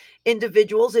number,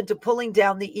 individuals into pulling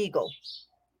down the eagle.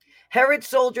 Herod's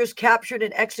soldiers captured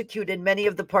and executed many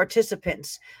of the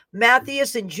participants.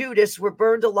 Matthias and Judas were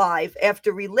burned alive.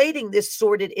 After relating this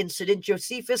sordid incident,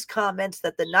 Josephus comments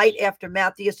that the night after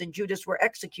Matthias and Judas were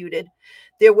executed,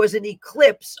 there was an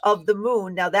eclipse of the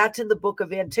moon. Now, that's in the book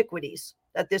of Antiquities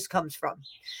that this comes from.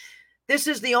 This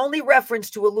is the only reference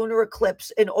to a lunar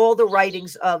eclipse in all the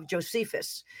writings of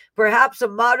Josephus. Perhaps a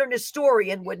modern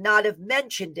historian would not have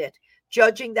mentioned it,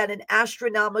 judging that an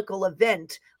astronomical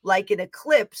event like an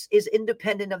eclipse is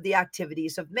independent of the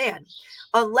activities of man,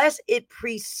 unless it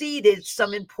preceded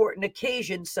some important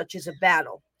occasion such as a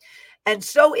battle, and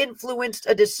so influenced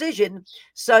a decision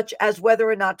such as whether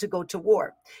or not to go to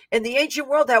war. In the ancient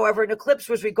world, however, an eclipse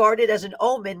was regarded as an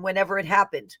omen whenever it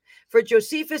happened. For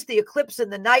Josephus, the eclipse in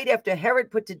the night after Herod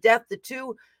put to death the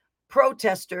two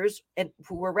protesters, and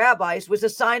who were rabbis, was a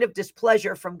sign of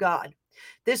displeasure from God.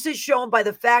 This is shown by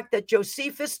the fact that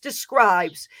Josephus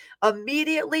describes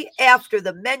immediately after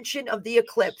the mention of the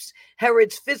eclipse,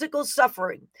 Herod's physical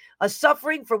suffering, a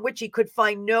suffering from which he could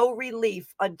find no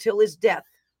relief until his death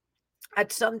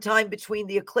at some time between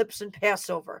the eclipse and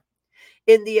Passover.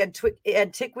 In the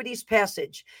Antiquities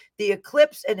passage, the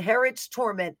eclipse and Herod's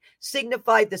torment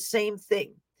signified the same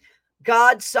thing.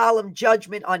 God's solemn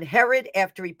judgment on Herod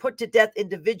after he put to death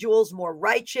individuals more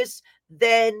righteous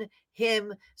than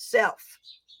himself.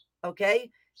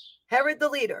 Okay? Herod the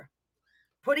leader,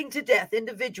 putting to death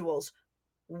individuals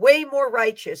way more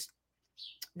righteous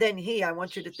than he. I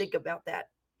want you to think about that.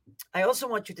 I also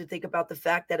want you to think about the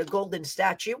fact that a golden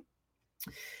statue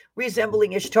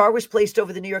resembling Ishtar was placed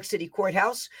over the New York City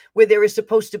courthouse, where there is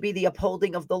supposed to be the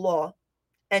upholding of the law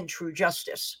and true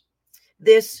justice.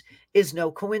 This is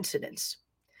no coincidence.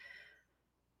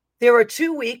 There are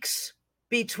 2 weeks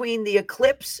between the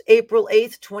eclipse, April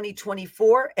 8th,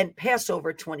 2024, and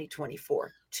Passover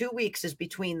 2024. 2 weeks is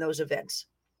between those events.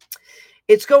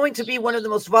 It's going to be one of the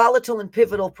most volatile and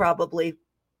pivotal, probably,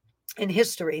 in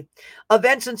history.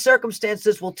 Events and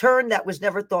circumstances will turn that was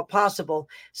never thought possible.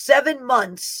 7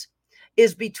 months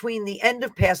is between the end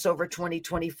of Passover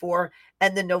 2024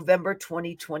 and the November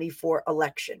 2024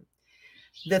 election.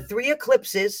 The 3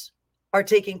 eclipses are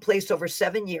taking place over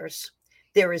 7 years.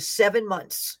 There is 7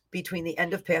 months between the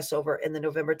end of Passover and the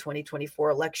November 2024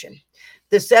 election.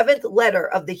 The 7th letter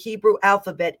of the Hebrew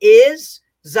alphabet is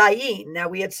Zayin. Now,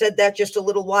 we had said that just a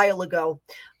little while ago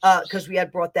because we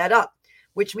had brought that up,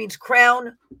 which means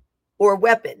crown or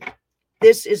weapon.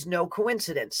 This is no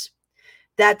coincidence.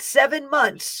 That 7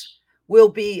 months will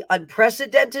be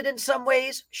unprecedented in some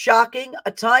ways, shocking,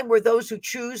 a time where those who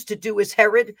choose to do as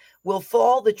Herod will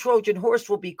fall, the Trojan horse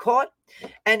will be caught,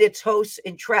 and its hosts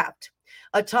entrapped.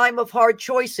 A time of hard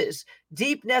choices,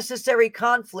 deep necessary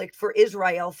conflict for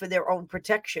Israel for their own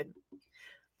protection.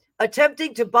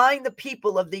 Attempting to bind the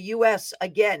people of the U.S.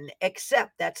 again,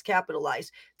 except that's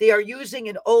capitalized. They are using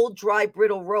an old, dry,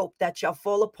 brittle rope that shall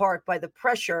fall apart by the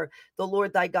pressure the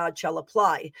Lord thy God shall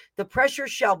apply. The pressure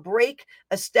shall break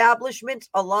establishments,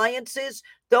 alliances.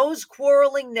 Those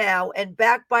quarreling now and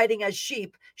backbiting as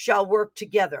sheep shall work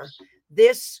together.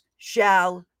 This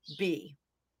shall be.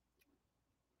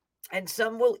 And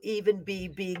some will even be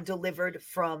being delivered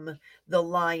from the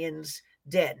lion's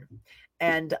den.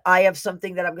 And I have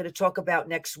something that I'm going to talk about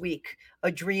next week.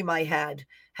 A dream I had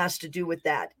has to do with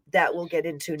that. That we'll get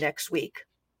into next week.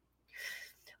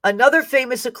 Another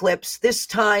famous eclipse, this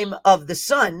time of the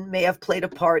sun, may have played a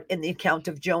part in the account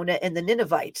of Jonah and the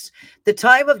Ninevites. The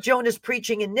time of Jonah's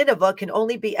preaching in Nineveh can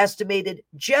only be estimated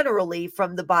generally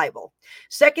from the Bible.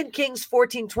 2 Kings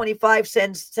 14:25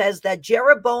 says that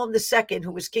Jeroboam II,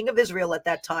 who was king of Israel at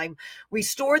that time,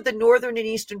 restored the northern and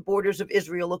eastern borders of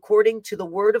Israel according to the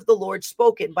word of the Lord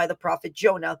spoken by the prophet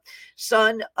Jonah,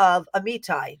 son of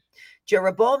Amittai.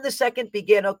 Jeroboam II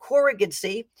began a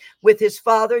co-regency with his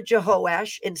father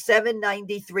Jehoash in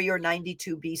 793 or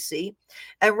 92 BC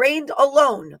and reigned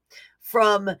alone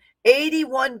from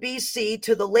 81 BC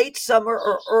to the late summer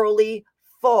or early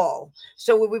fall.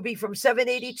 So it would be from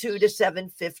 782 to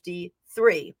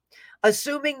 753.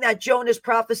 Assuming that Jonah's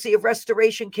prophecy of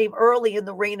restoration came early in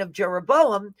the reign of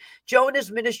Jeroboam,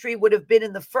 Jonah's ministry would have been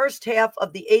in the first half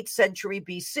of the 8th century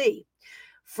BC.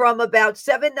 From about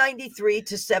 793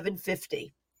 to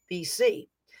 750 BC.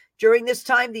 During this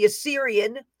time, the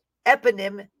Assyrian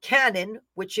eponym canon,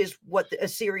 which is what the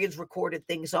Assyrians recorded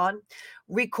things on,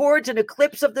 records an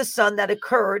eclipse of the sun that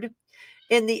occurred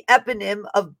in the eponym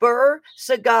of Bur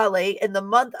Sagale in the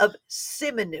month of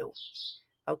Simenu.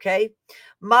 Okay.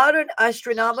 Modern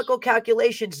astronomical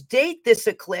calculations date this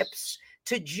eclipse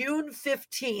to June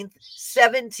 15th,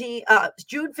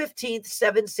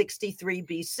 763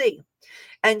 BC.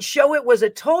 And show it was a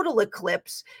total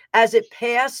eclipse as it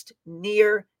passed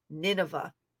near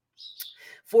Nineveh.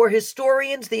 For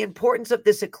historians, the importance of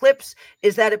this eclipse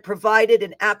is that it provided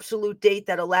an absolute date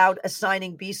that allowed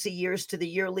assigning BC years to the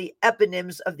yearly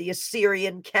eponyms of the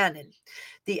Assyrian canon.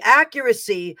 The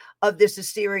accuracy of this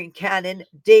Assyrian canon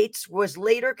dates was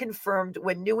later confirmed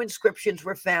when new inscriptions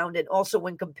were found and also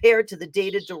when compared to the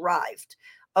data derived.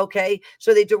 Okay,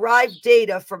 so they derived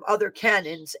data from other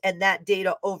canons and that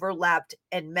data overlapped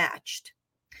and matched.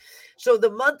 So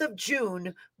the month of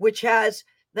June, which has,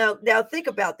 now think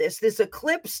about this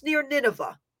eclipse near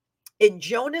Nineveh in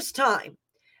Jonah's time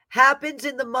happens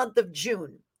in the month of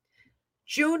June,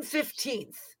 June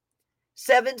 15th,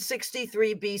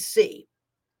 763 BC.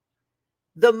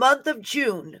 The month of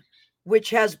June,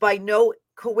 which has by no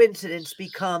coincidence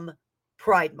become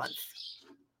Pride Month.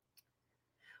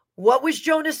 What was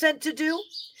Jonah sent to do?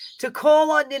 To call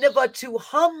on Nineveh to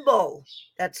humble,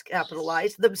 that's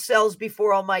capitalized, themselves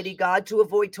before Almighty God to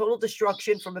avoid total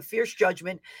destruction from a fierce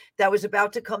judgment that was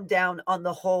about to come down on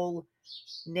the whole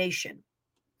nation.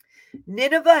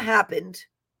 Nineveh happened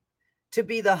to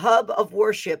be the hub of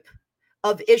worship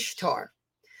of Ishtar,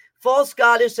 false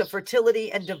goddess of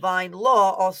fertility and divine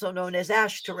law, also known as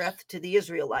Ashtoreth to the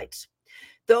Israelites.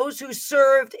 Those who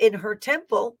served in her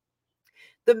temple,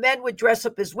 the men would dress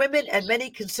up as women, and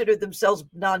many considered themselves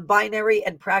non-binary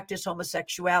and practice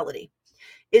homosexuality.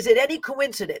 Is it any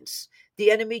coincidence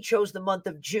the enemy chose the month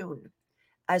of June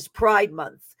as Pride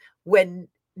Month when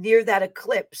near that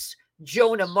eclipse,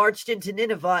 Jonah marched into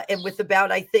Nineveh and with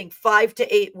about, I think, 5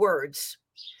 to 8 words,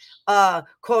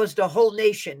 caused a whole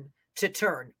nation to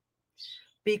turn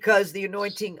because the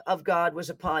anointing of God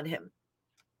was upon him.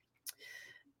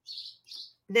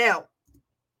 Now,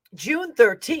 June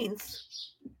 13th,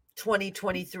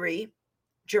 2023,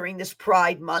 during this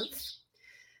Pride Month,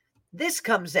 this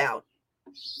comes out.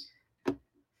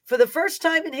 For the first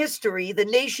time in history, the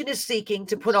nation is seeking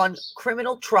to put on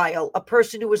criminal trial a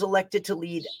person who was elected to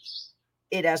lead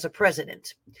it as a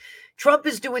president. Trump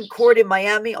is due in court in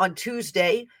Miami on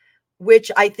Tuesday,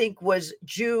 which I think was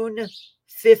June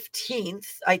 15th.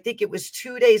 I think it was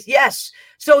 2 days. Yes.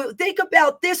 So think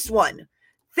about this one.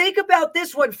 Think about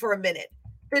this one for a minute.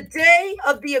 The day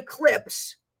of the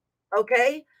eclipse,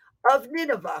 okay, of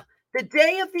Nineveh, the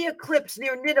day of the eclipse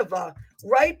near Nineveh,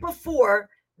 right before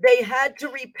they had to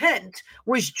repent,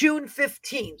 was June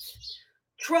 15th.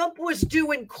 Trump was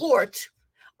due in court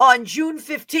on June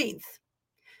 15th.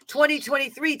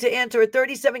 2023 to answer a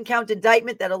 37-count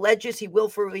indictment that alleges he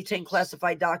willfully retained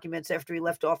classified documents after he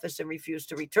left office and refused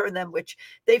to return them, which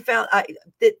they found,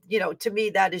 to me,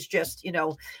 that is just,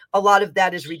 a lot of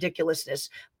that is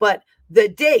ridiculousness. But the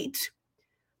date,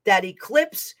 that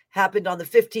eclipse happened on the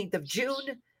 15th of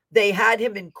June. They had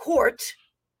him in court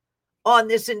on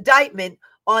this indictment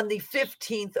on the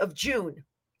 15th of June.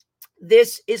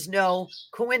 This is no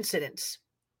coincidence.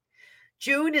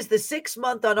 June is the 6th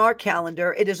month on our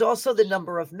calendar. It is also the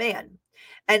number of man,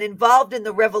 and involved in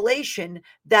the revelation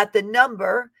that the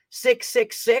number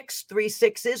 666, 3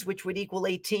 sixes, which would equal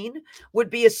 18, would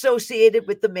be associated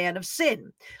with the man of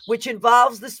sin, which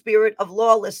involves the spirit of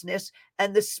lawlessness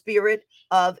and the spirit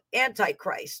of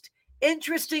Antichrist.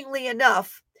 Interestingly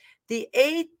enough, the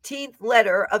 18th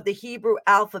letter of the Hebrew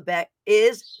alphabet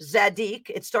is Zadik.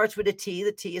 It starts with a T.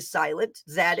 The T is silent.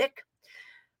 Zadik.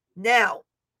 Now,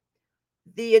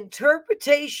 the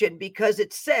interpretation, because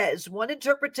it says one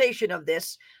interpretation of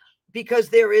this, because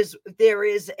there is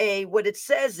a, what it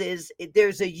says is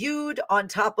there's a yud on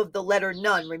top of the letter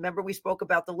nun. Remember, we spoke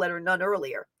about the letter nun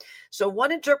earlier. So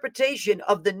one interpretation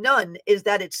of the nun is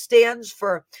that it stands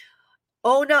for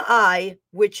onai,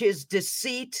 which is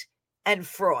deceit and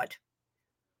fraud.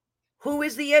 Who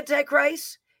is the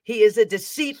Antichrist? He is a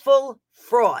deceitful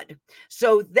fraud.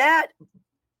 So that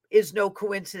is no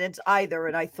coincidence either,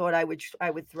 and I thought I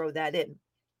would throw that in.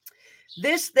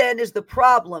 This then is the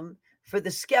problem for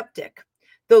the skeptic.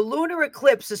 The lunar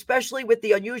eclipse, especially with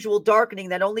the unusual darkening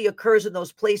that only occurs in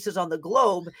those places on the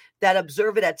globe that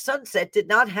observe it at sunset, did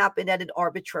not happen at an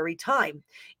arbitrary time,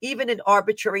 even an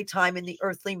arbitrary time in the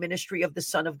earthly ministry of the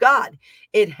Son of God.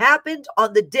 It happened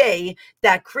on the day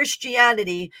that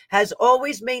Christianity has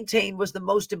always maintained was the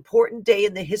most important day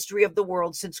in the history of the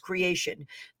world since creation,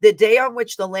 the day on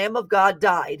which the Lamb of God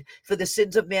died for the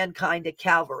sins of mankind at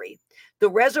Calvary. The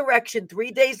resurrection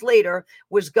 3 days later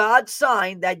was God's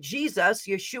sign that Jesus,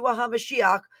 Yeshua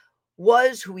HaMashiach,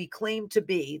 was who he claimed to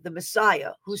be, the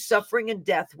Messiah, whose suffering and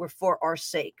death were for our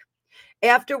sake.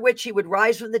 After which he would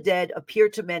rise from the dead, appear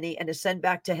to many, and ascend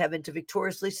back to heaven to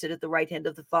victoriously sit at the right hand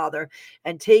of the Father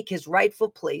and take his rightful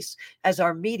place as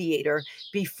our mediator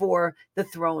before the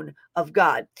throne of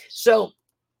God. So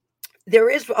there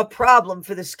is a problem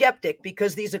for the skeptic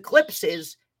because these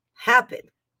eclipses happen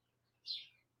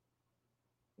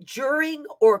during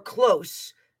or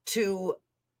close to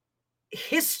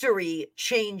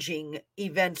history-changing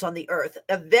events on the earth,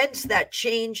 events that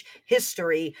change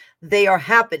history. They are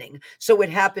happening. So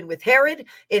it happened with Herod.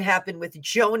 It happened with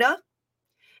Jonah.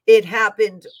 It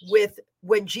happened with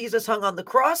when Jesus hung on the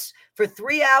cross. For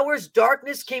 3 hours,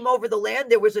 darkness came over the land.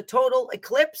 There was a total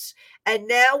eclipse. And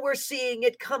now we're seeing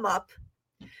it come up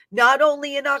not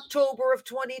only in October of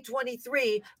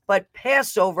 2023, but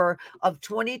Passover of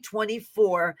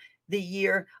 2024, the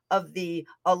year of the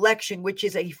election, which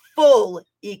is a full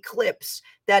eclipse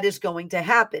that is going to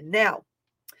happen. Now,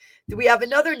 we have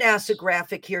another NASA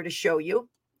graphic here to show you.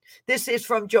 This is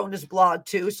from Jonah's blog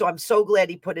too, so I'm so glad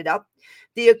he put it up.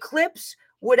 The eclipse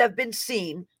would have been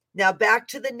seen. Now back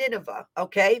to the Nineveh,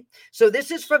 okay? So this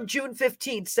is from June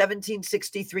 15th,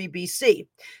 1763 BC.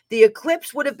 The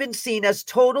eclipse would have been seen as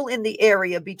total in the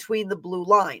area between the blue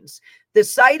lines. The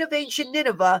site of ancient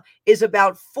Nineveh is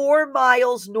about 4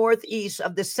 miles northeast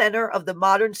of the center of the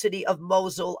modern city of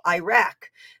Mosul, Iraq.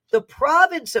 The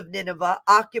province of Nineveh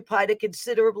occupied a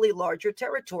considerably larger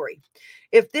territory.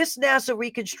 If this NASA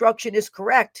reconstruction is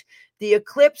correct, the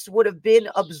eclipse would have been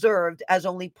observed as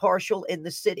only partial in the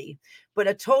city, but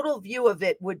a total view of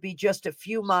it would be just a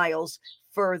few miles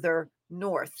further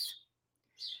north.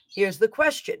 Here's the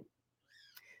question.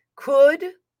 Could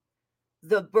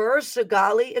the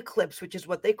Bur-Sagali eclipse, which is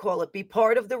what they call it, be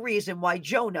part of the reason why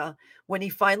Jonah, when he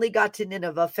finally got to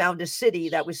Nineveh, found a city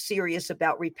that was serious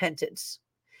about repentance?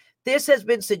 This has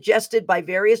been suggested by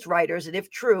various writers, and if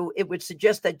true, it would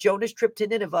suggest that Jonah's trip to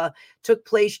Nineveh took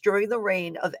place during the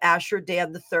reign of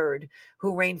Ashur-Dan III,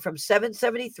 who reigned from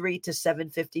 773 to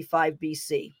 755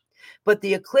 BC. But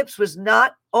the eclipse was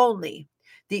not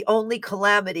the only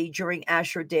calamity during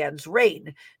Ashur-Dan's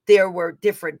reign. There were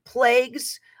different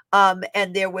plagues,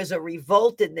 And there was a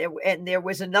revolt, and there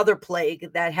was another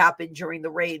plague that happened during the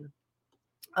reign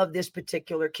of this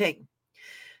particular king.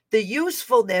 The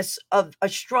usefulness of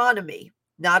astronomy,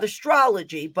 not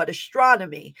astrology, but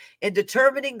astronomy, in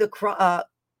determining the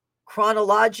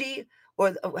chronology,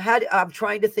 or I'm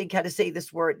trying to think how to say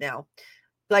this word now.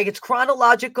 Like, it's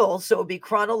chronological, so it would be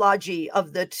chronology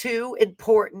of the two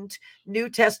important New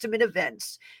Testament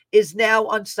events, is now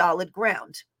on solid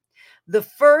ground. The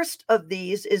first of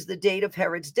these is the date of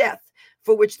Herod's death,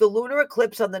 for which the lunar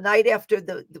eclipse on the night after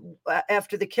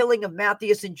the killing of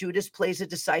Matthias and Judas plays a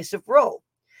decisive role.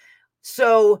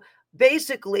 So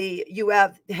basically, you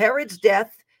have Herod's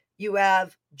death, you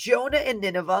have Jonah and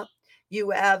Nineveh,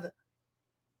 you have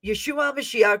Yeshua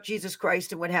Mashiach, Jesus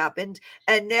Christ, and what happened.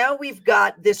 And now we've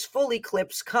got this full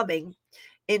eclipse coming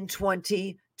in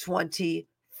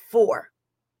 2024.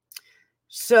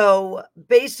 So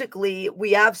basically,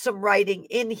 we have some writing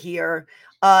in here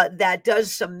that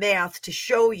does some math to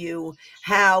show you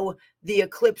how the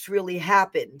eclipse really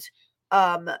happened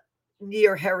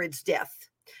near Herod's death.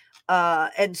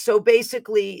 And so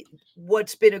basically,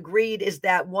 what's been agreed is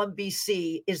that 1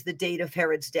 BC is the date of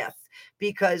Herod's death,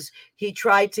 because he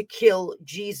tried to kill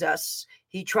Jesus.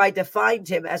 He tried to find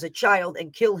him as a child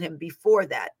and kill him before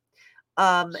that.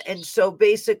 And so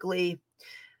basically,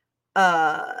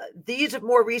 these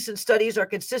more recent studies are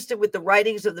consistent with the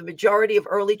writings of the majority of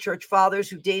early church fathers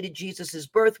who dated Jesus's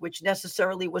birth, which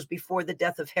necessarily was before the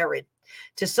death of Herod,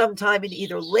 to sometime in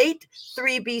either late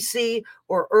 3 BC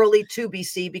or early 2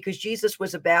 BC, because Jesus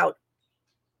was about,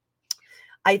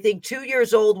 I think, 2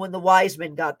 years old when the wise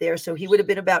men got there. So he would have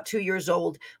been about 2 years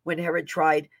old when Herod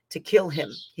tried to kill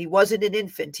him. He wasn't an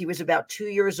infant. He was about 2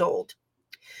 years old.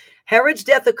 Herod's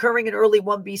death occurring in early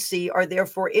 1 BC are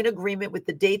therefore in agreement with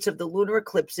the dates of the lunar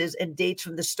eclipses and dates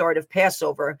from the start of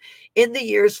Passover in the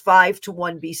years 5 to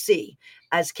 1 BC,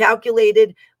 as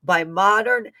calculated by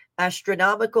modern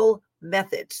astronomical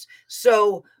methods.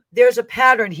 So there's a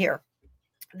pattern here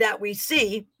that we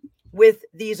see with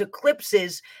these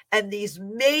eclipses and these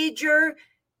major,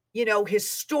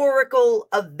 historical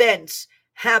events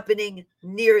happening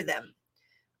near them.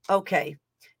 Okay,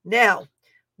 now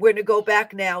we're going to go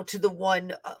back now to the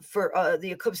one for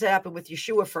the eclipse that happened with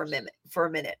Yeshua for a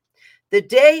minute. The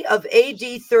day of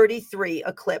AD 33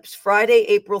 eclipse, Friday,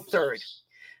 April 3rd,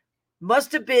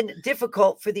 must have been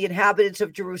difficult for the inhabitants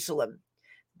of Jerusalem.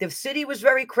 The city was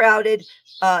very crowded.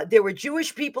 There were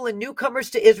Jewish people and newcomers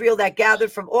to Israel that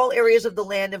gathered from all areas of the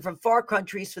land and from far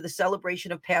countries for the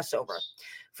celebration of Passover.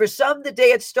 For some, the day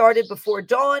had started before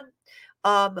dawn,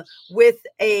 with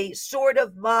a sort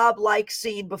of mob-like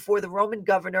scene before the Roman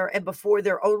governor and before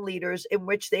their own leaders, in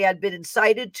which they had been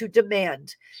incited to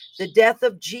demand the death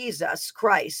of Jesus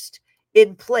Christ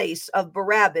in place of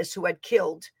Barabbas, who had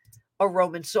killed a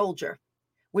Roman soldier,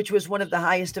 which was one of the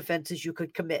highest offenses you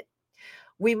could commit.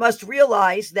 We must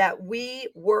realize that we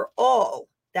were all,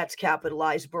 that's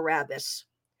capitalized, Barabbas,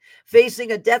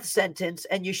 facing a death sentence,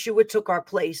 and Yeshua took our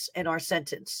place and our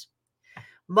sentence.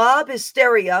 Mob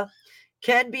hysteria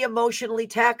can be emotionally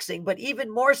taxing, but even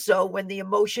more so when the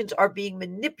emotions are being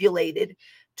manipulated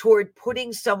toward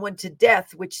putting someone to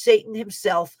death, which Satan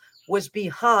himself was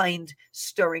behind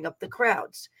stirring up the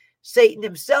crowds. Satan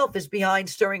himself is behind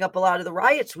stirring up a lot of the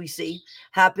riots we see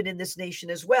happen in this nation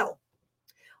as well.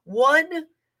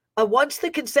 Once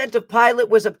the consent of Pilate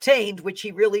was obtained, which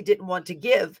he really didn't want to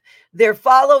give, there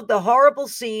followed the horrible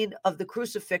scene of the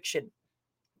crucifixion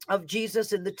of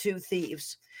Jesus and the two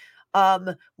thieves.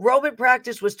 Roman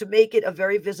practice was to make it a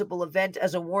very visible event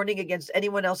as a warning against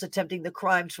anyone else attempting the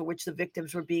crimes for which the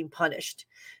victims were being punished.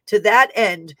 To that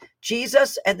end,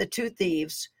 Jesus and the two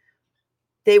thieves,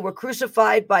 they were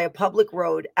crucified by a public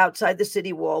road outside the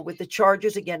city wall with the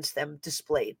charges against them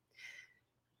displayed.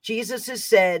 Jesus is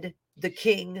said the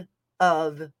King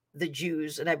of the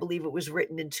Jews, and I believe it was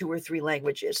written in 2 or 3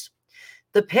 languages.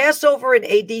 The Passover in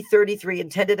AD 33,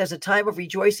 intended as a time of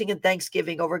rejoicing and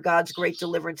thanksgiving over God's great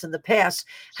deliverance in the past,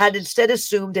 had instead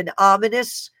assumed an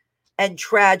ominous and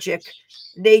tragic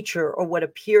nature, or what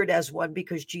appeared as one,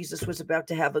 because Jesus was about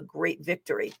to have a great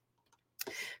victory.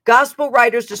 Gospel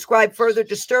writers describe further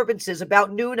disturbances.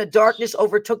 About noon, a darkness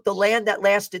overtook the land that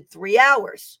lasted 3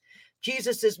 hours.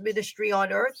 Jesus' ministry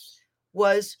on earth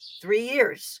was 3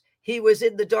 years. He was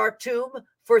in the dark tomb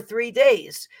for 3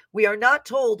 days. We are not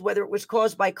told whether it was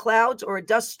caused by clouds or a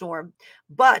dust storm,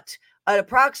 but at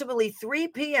approximately 3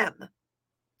 p.m.,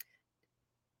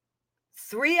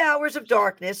 3 hours of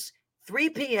darkness, 3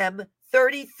 p.m.,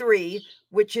 33,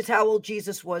 which is how old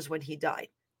Jesus was when he died.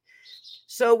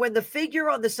 So when the figure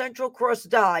on the central cross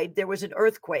died, there was an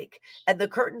earthquake, and the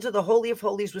curtain to the Holy of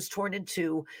Holies was torn in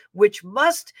two, which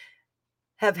must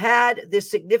have had this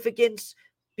significance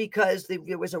because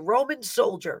there was a Roman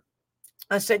soldier,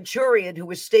 a centurion, who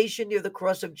was stationed near the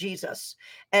cross of Jesus.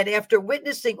 And after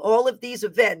witnessing all of these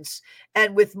events,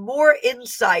 and with more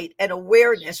insight and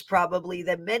awareness probably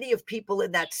than many of people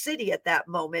in that city at that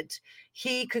moment,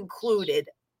 he concluded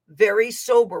very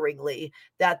soberingly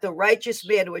that the righteous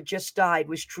man who had just died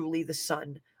was truly the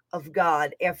Son of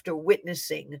God, after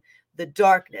witnessing the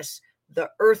darkness, the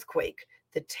earthquake,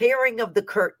 the tearing of the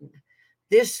curtain.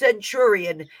 This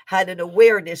centurion had an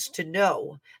awareness to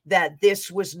know that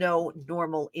this was no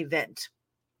normal event.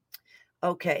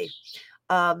 Okay.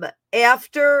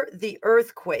 After the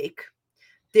earthquake,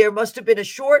 there must have been a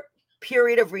short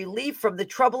period of relief from the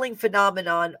troubling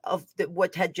phenomenon of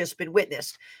what had just been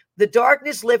witnessed. The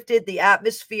darkness lifted, the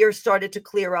atmosphere started to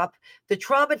clear up. The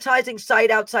traumatizing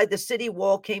sight outside the city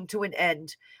wall came to an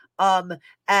end,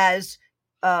 as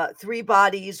 3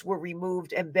 bodies were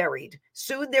removed and buried.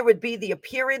 Soon there would be the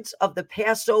appearance of the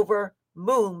Passover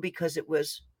moon, because it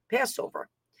was Passover.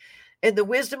 In the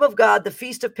wisdom of God, the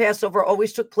feast of Passover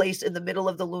always took place in the middle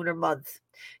of the lunar month,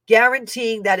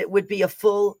 guaranteeing that it would be a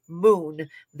full moon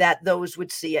that those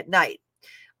would see at night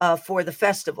for the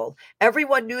festival.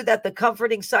 Everyone knew that the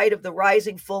comforting sight of the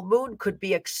rising full moon could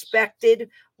be expected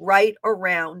right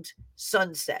around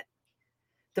sunset.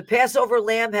 The Passover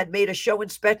lamb had made a show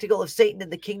and spectacle of Satan in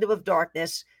the kingdom of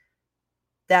darkness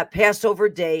that Passover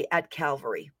day at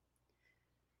Calvary.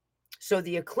 So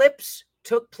the eclipse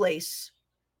took place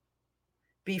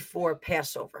before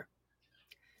Passover.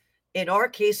 In our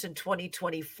case, in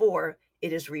 2024,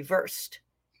 it is reversed,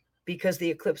 because the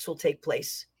eclipse will take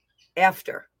place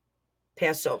after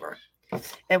Passover.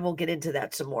 And we'll get into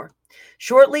that some more.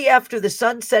 Shortly after the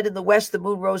sun set in the west, the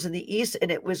moon rose in the east, and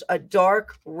it was a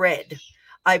dark red,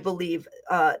 I believe,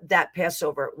 that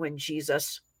Passover, when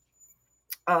Jesus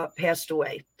passed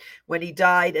away, when he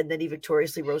died, and then he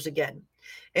victoriously rose again.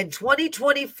 In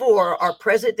 2024, our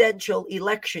presidential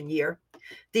election year,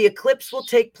 the eclipse will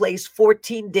take place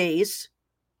 14 days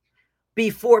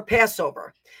before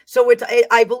Passover. So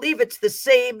I believe it's the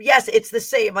same. Yes, it's the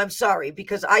same. I'm sorry,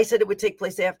 because I said it would take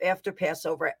place after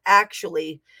Passover.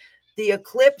 Actually, the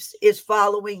eclipse is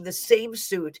following the same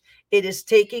suit. It is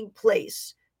taking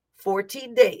place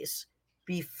 14 days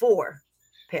before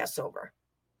Passover.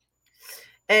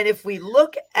 And if we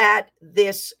look at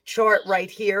this chart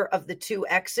right here of the 2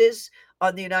 X's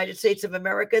on the United States of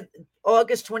America,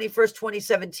 August 21st,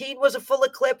 2017 was a full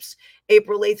eclipse.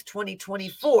 April 8th,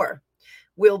 2024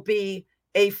 will be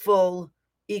a full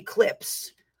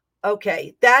eclipse.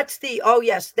 Okay, that's the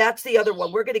other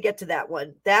one. We're going to get to that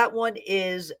one. That one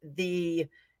is the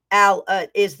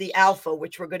alpha,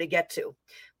 which we're going to get to.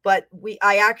 But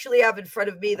I actually have in front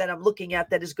of me that I'm looking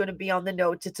at that is going to be on the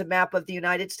notes. It's a map of the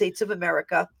United States of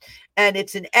America, and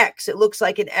it's an X. It looks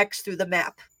like an X through the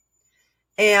map.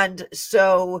 And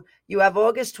so you have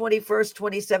August 21st,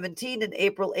 2017 and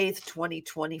April 8th,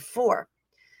 2024.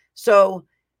 So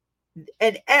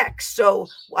an X. So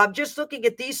I'm just looking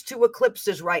at these 2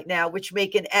 eclipses right now, which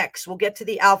make an X. We'll get to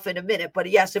the alpha in a minute. But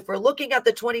yes, if we're looking at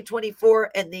the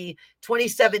 2024 and the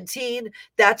 2017,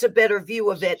 that's a better view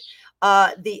of it.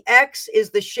 The X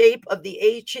is the shape of the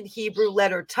ancient Hebrew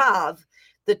letter Tav.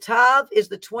 The Tav is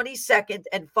the 22nd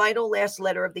and final last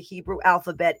letter of the Hebrew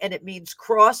alphabet, and it means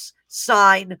cross,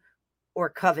 sign, or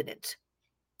covenant.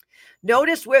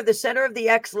 Notice where the center of the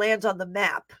X lands on the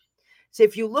map. So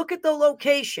if you look at the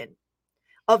location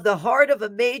of the heart of a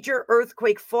major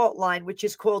earthquake fault line, which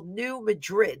is called New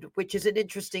Madrid, which is an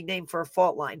interesting name for a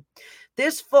fault line.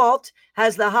 This fault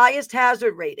has the highest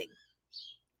hazard rating.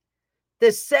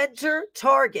 The center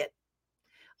target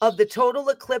of the total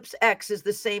eclipse X is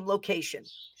the same location.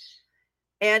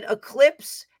 An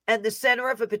eclipse and the center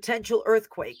of a potential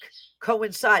earthquake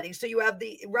coinciding. So you have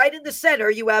right in the center,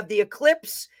 you have the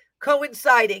eclipse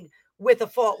coinciding with a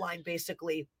fault line,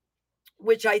 basically,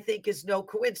 which I think is no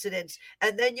coincidence.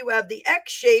 And then you have the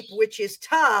X shape, which is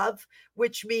Tav,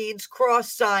 which means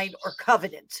cross, sign, or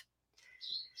covenant.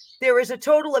 There is a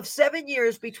total of 7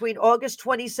 years between August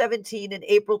 2017 and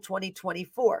April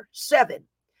 2024. 7.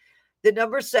 The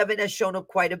number 7 has shown up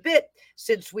quite a bit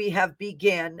since we have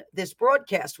began this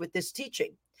broadcast with this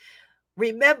teaching.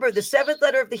 Remember, the 7th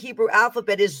letter of the Hebrew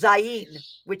alphabet is Zayin,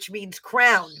 which means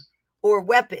crown or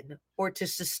weapon or to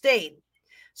sustain.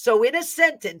 So in a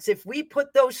sentence, if we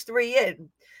put those 3 in,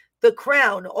 the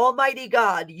crown, Almighty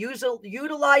God,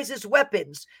 utilizes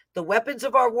weapons, the weapons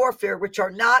of our warfare, which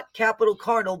are not capital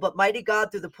carnal, but mighty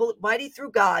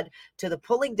through God, to the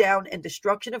pulling down and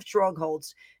destruction of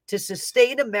strongholds, to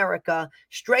sustain America,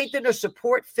 strengthen or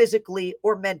support physically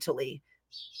or mentally.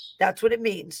 That's what it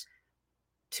means.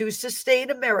 to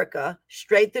sustain America,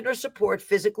 strengthen or support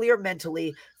physically or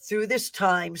mentally through this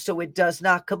time so it does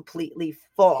not completely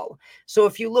fall. So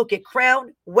if you look at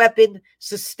crown, weapon,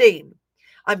 sustain.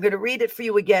 I'm going to read it for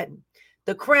you again.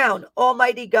 The crown,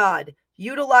 Almighty God,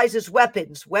 utilizes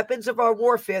weapons of our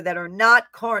warfare that are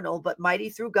not carnal but mighty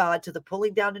through God to the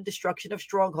pulling down and destruction of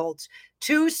strongholds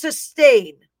to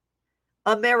sustain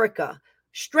America,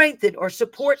 strengthen or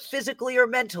support physically or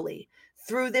mentally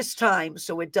through this time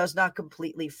so it does not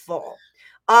completely fall.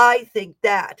 I think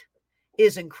that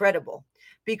is incredible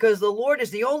because the Lord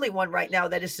is the only one right now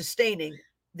that is sustaining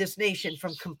this nation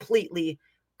from completely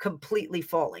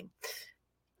falling.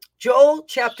 Joel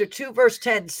chapter 2 verse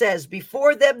 10 says,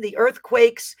 before them the earth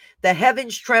quakes, the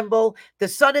heavens tremble, the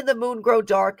sun and the moon grow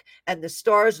dark, and the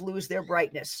stars lose their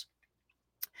brightness.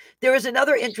 There is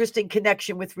another interesting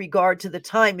connection with regard to the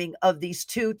timing of these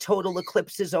two total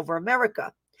eclipses over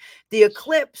America. The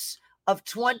eclipse of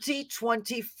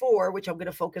 2024, which I'm going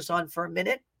to focus on for a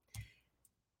minute,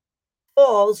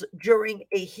 falls during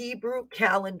a Hebrew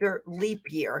calendar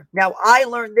leap year. Now, I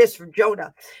learned this from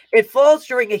Jonah. It falls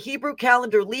during a Hebrew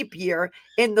calendar leap year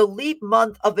in the leap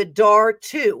month of Adar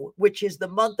 2, which is the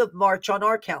month of March on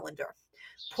our calendar.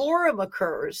 Purim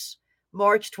occurs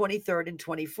March 23rd and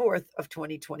 24th of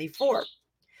 2024.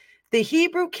 The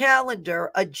Hebrew calendar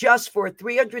adjusts for a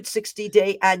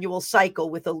 360-day annual cycle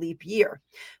with a leap year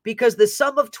because the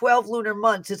sum of 12 lunar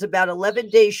months is about 11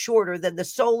 days shorter than the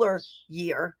solar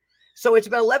year. So it's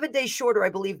about 11 days shorter, I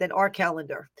believe, than our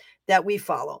calendar that we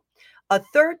follow. A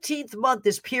 13th month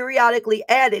is periodically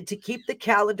added to keep the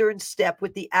calendar in step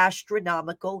with the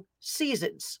astronomical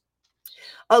seasons.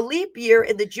 A leap year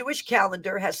in the Jewish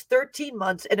calendar has 13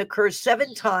 months and occurs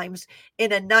 7 times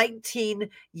in a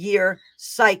 19-year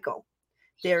cycle.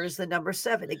 There is the number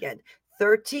 7 again.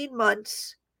 13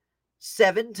 months,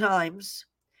 7 times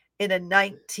in a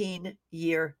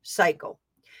 19-year cycle.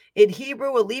 In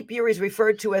Hebrew, a leap year is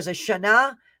referred to as a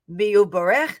Shana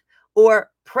Miubarech, or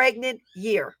pregnant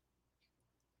year.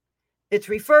 It's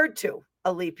referred to,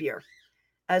 a leap year,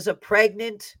 as a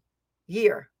pregnant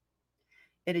year.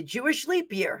 In a Jewish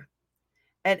leap year,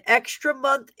 an extra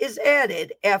month is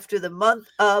added after the month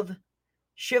of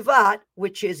Shevat,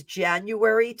 which is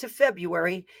January to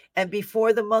February, and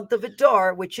before the month of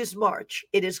Adar, which is March.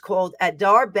 It is called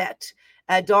Adar Bet,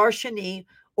 Adar Shani,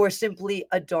 or simply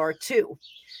Adar 2.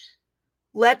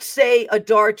 Let's say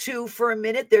Adar 2 for a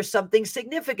minute. There's something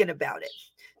significant about it.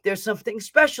 There's something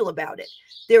special about it.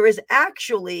 There is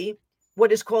actually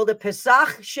what is called a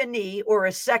Pesach Shani, or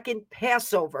a second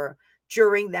Passover,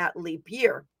 during that leap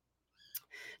year.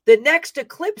 The next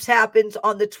eclipse happens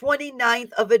on the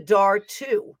 29th of Adar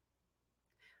 2,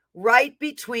 right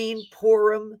between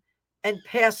Purim and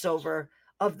Passover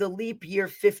of the leap year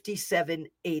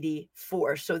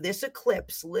 5784. So this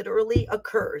eclipse literally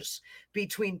occurs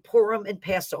between Purim and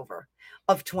Passover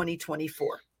of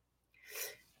 2024.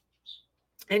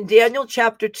 In Daniel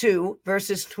chapter 2,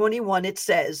 verses 21, it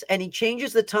says, and he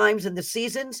changes the times and the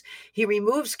seasons. He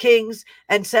removes kings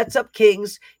and sets up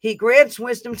kings. He grants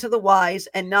wisdom to the wise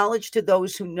and knowledge to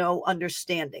those who know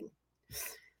understanding.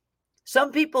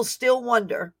 Some people still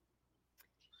wonder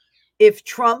if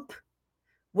Trump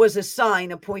was a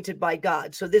sign appointed by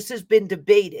God. So this has been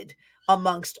debated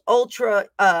amongst ultra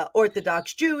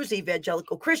Orthodox Jews,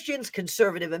 evangelical Christians,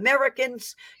 conservative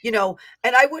Americans, and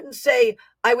I would say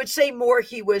more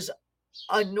he was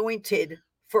anointed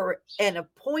for an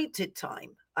appointed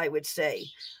time, I would say.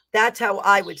 That's how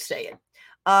I would say it.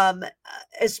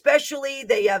 Especially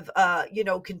they have,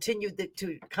 continued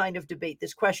to kind of debate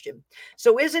this question.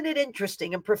 So isn't it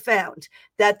interesting and profound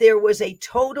that there was a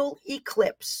total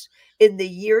eclipse in the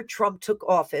year Trump took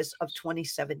office of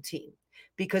 2017?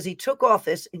 Because he took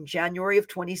office in January of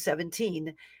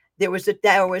 2017, there was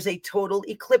a total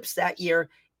eclipse that year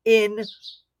in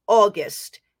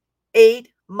August, 8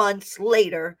 months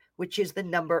later, which is the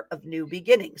number of new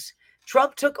beginnings.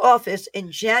 Trump took office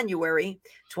in January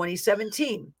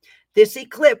 2017. This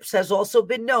eclipse has also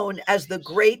been known as the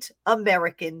Great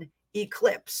American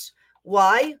Eclipse.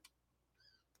 Why?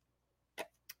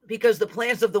 Because the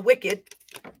plans of the wicked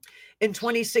in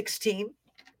 2016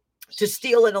 to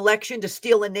steal an election, to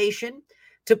steal a nation,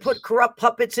 to put corrupt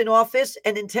puppets in office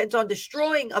and intent on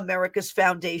destroying America's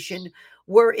foundation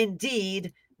were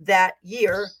indeed that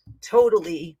year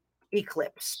totally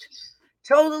eclipsed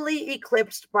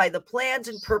by the plans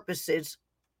and purposes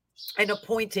and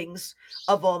appointings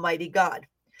of Almighty God.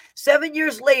 7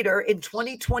 years later, in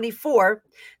 2024,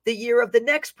 the year of the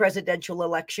next presidential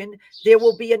election, there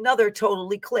will be another total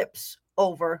eclipse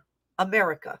over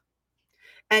America.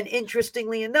 And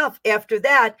interestingly enough, after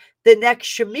that, the next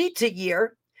Shemitah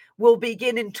year, will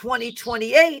begin in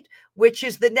 2028, which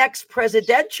is the next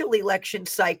presidential election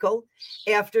cycle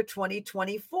after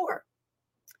 2024.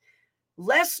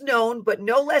 Less known, but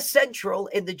no less central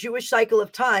in the Jewish cycle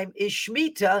of time is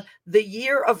Shemitah, the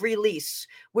year of release,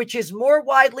 which is more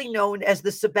widely known as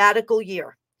the sabbatical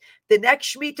year. The next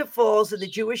Shemitah falls in the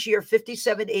Jewish year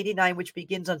 5789, which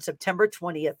begins on September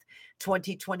 20th,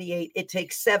 2028. It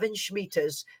takes 7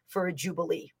 Shemitahs for a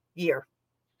Jubilee year.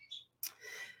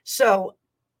 So,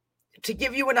 to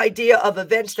give you an idea of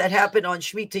events that happened on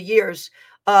Shemitah years,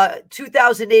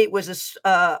 2008 was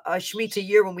a Shemitah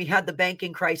year when we had the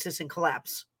banking crisis and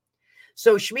collapse.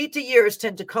 So Shemitah years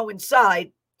tend to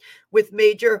coincide with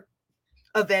major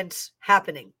events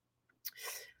happening.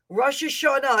 Rosh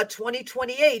Hashanah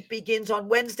 2028 begins on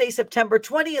Wednesday, September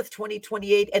 20th,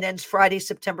 2028, and ends Friday,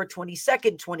 September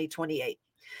 22nd, 2028.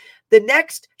 The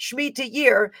next Shemitah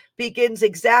year begins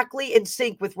exactly in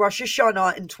sync with Rosh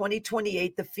Hashanah in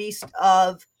 2028, the Feast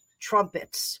of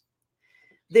Trumpets.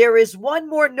 There is one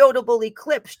more notable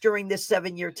eclipse during this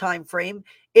 7-year time frame.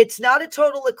 It's not a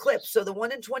total eclipse, so the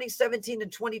one in 2017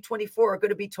 and 2024 are going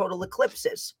to be total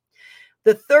eclipses.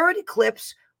 The third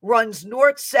eclipse runs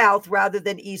north-south rather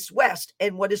than east-west,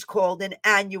 and what is called an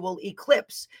annual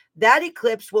eclipse. That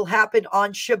eclipse will happen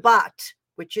on Shabbat,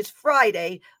 which is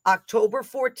Friday, October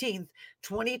 14th,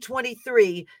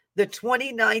 2023, the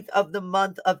 29th of the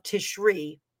month of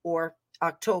Tishri, or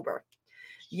October.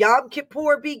 Yom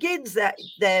Kippur begins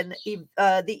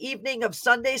the evening of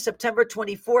Sunday, September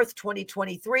 24th,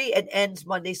 2023, and ends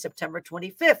Monday, September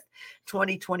 25th,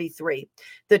 2023.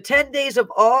 The 10 days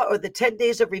of awe, or the 10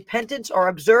 days of repentance, are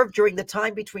observed during the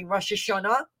time between Rosh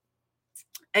Hashanah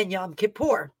and Yom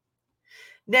Kippur.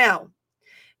 Now,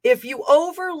 if you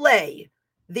overlay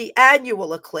the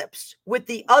annual eclipse with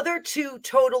the other 2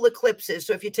 total eclipses,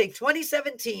 so if you take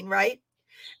 2017, right,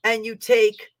 and you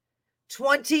take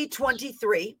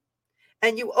 2023,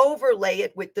 and you overlay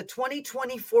it with the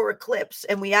 2024 eclipse,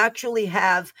 and we actually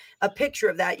have a picture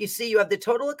of that. You see, you have the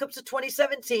total eclipse of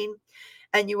 2017,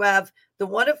 and you have the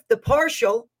one of the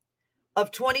partial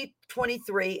of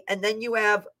 2023, and then you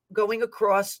have going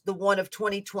across the one of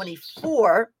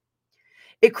 2024.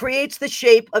 It creates the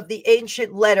shape of the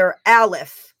ancient letter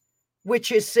Aleph,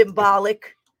 which is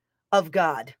symbolic of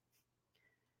God.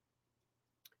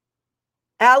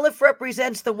 Aleph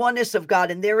represents the oneness of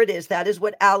God, and there it is. That is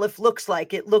what Aleph looks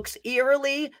like. It looks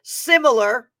eerily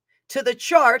similar to the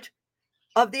chart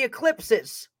of the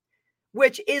eclipses,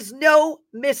 which is no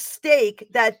mistake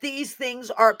that these things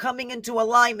are coming into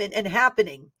alignment and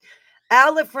happening.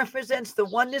 Aleph represents the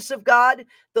oneness of God.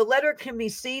 The letter can be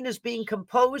seen as being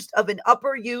composed of an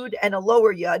upper yud and a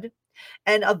lower yud,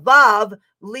 and a vav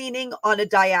leaning on a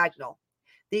diagonal.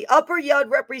 The upper yud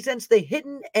represents the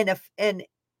hidden and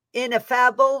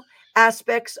ineffable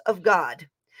aspects of God,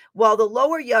 while the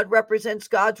lower yud represents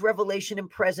God's revelation and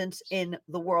presence in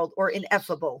the world, or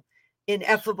ineffable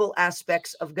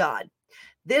aspects of God.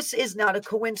 This is not a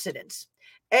coincidence.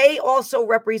 A also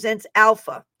represents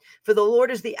Alpha, for the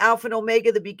Lord is the Alpha and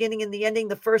Omega, the beginning and the ending,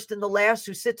 the first and the last,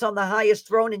 who sits on the highest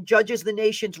throne and judges the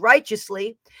nations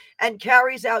righteously and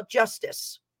carries out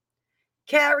justice.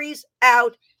 Carries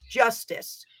out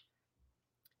justice.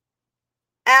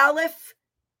 Aleph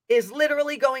is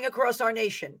literally going across our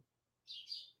nation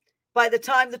by the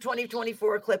time the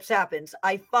 2024 eclipse happens.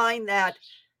 I find that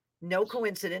no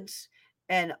coincidence,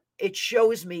 and it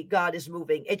shows me God is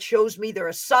moving. It shows me there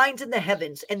are signs in the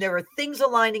heavens, and there are things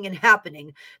aligning and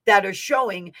happening that are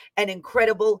showing an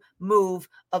incredible move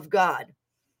of God.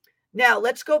 Now,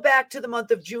 let's go back to the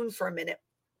month of June for a minute.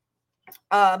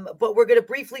 But we're going to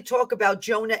briefly talk about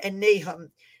Jonah and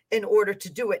Nahum in order to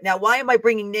do it. Now, why am I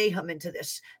bringing Nahum into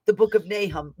this? The book of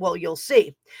Nahum. Well, you'll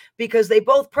see. Because they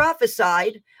both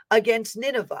prophesied against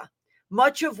Nineveh.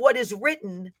 Much of what is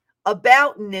written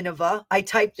about Nineveh, I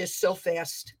typed this so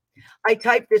fast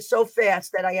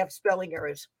that I have spelling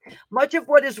errors. Much of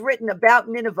what is written about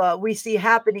Nineveh, we see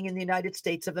happening in the United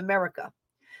States of America.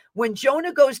 When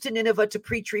Jonah goes to Nineveh to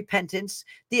preach repentance,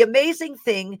 the amazing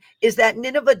thing is that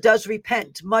Nineveh does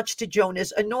repent, much to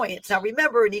Jonah's annoyance. Now,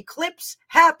 remember, an eclipse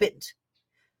happened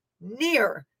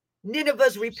near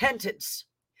Nineveh's repentance.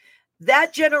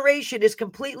 That generation is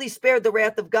completely spared the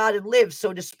wrath of God and lives,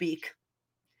 so to speak.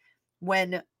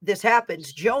 When this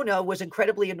happens, Jonah was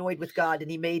incredibly annoyed with God,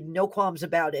 and he made no qualms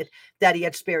about it that he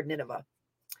had spared Nineveh.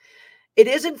 It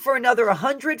isn't for another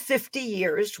 150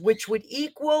 years, which would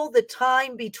equal the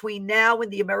time between now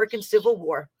and the American Civil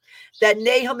War, that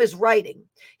Nahum is writing.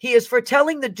 He is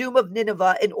foretelling the doom of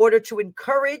Nineveh in order to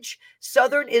encourage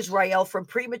southern Israel from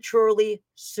prematurely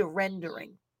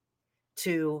surrendering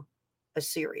to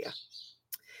Assyria.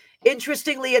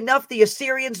 Interestingly enough, the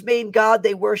Assyrians' main god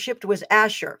they worshipped was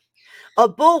Asher. A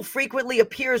bull frequently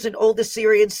appears in old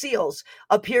Assyrian seals,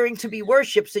 appearing to be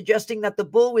worshipped, suggesting that the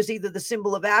bull was either the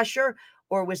symbol of Asher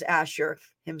or was Asher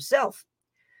himself.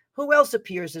 Who else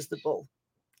appears as the bull?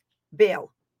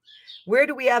 Baal. Where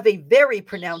do we have a very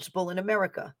pronounced bull in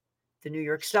America? The New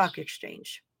York Stock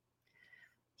Exchange.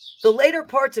 The later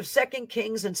parts of 2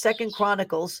 Kings and 2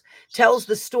 Chronicles tells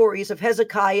the stories of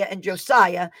Hezekiah and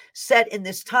Josiah set in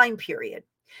this time period.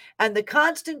 And the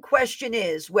constant question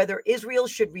is whether Israel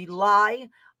should rely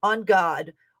on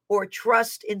God or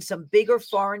trust in some bigger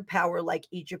foreign power like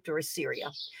Egypt or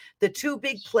Assyria, the two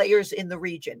big players in the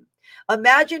region.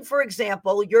 Imagine, for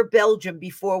example, you're Belgium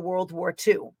before World War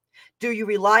II. Do you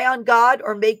rely on God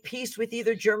or make peace with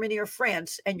either Germany or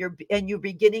France? And you're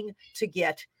beginning to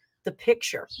get the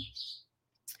picture.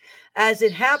 As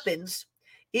it happens,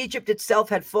 Egypt itself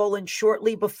had fallen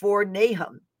shortly before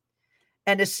Nahum,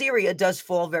 and Assyria does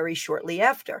fall very shortly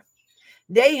after.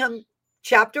 Nahum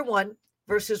chapter 1,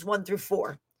 verses 1 through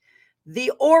 4.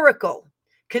 The oracle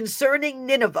concerning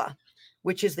Nineveh,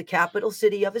 which is the capital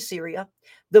city of Assyria,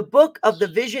 the book of the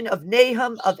vision of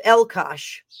Nahum of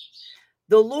Elkosh.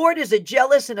 The Lord is a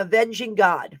jealous and avenging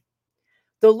God.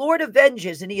 The Lord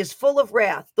avenges, and he is full of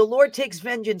wrath. The Lord takes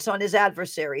vengeance on his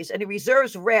adversaries, and he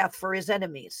reserves wrath for his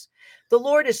enemies. The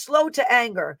Lord is slow to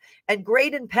anger and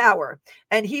great in power,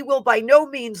 and he will by no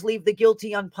means leave the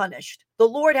guilty unpunished. The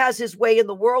Lord has his way in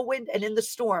the whirlwind and in the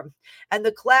storm, and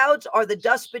the clouds are the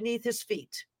dust beneath his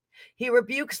feet. He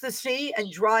rebukes the sea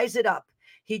and dries it up.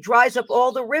 He dries up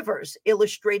all the rivers,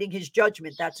 illustrating his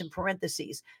judgment. That's in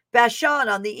parentheses. Bashan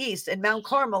on the east and Mount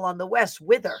Carmel on the west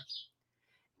wither.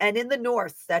 And in the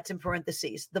north, that's in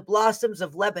parentheses, the blossoms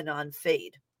of Lebanon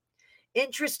fade.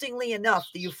 Interestingly enough,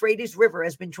 the Euphrates River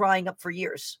has been drying up for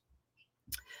years.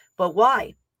 But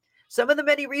why? Some of the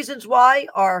many reasons why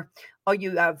are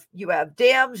you have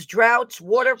dams, droughts,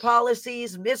 water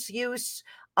policies, misuse,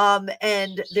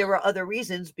 and there are other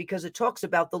reasons because it talks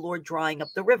about the Lord drying up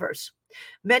the rivers.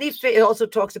 It also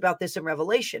talks about this in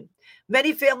Revelation.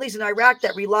 Many families in Iraq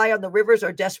that rely on the rivers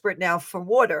are desperate now for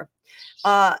water.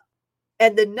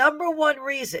 And the number one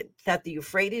reason that the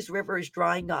Euphrates River is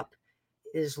drying up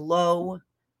is low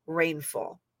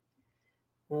rainfall.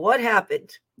 What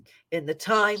happened in the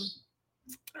time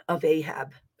of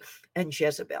Ahab and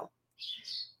Jezebel?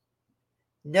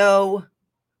 No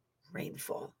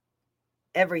rainfall.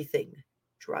 Everything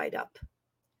dried up.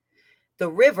 The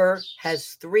river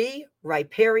has 3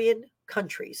 riparian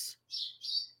countries: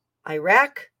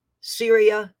 Iraq,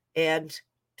 Syria, and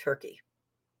Turkey.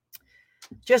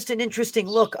 Just an interesting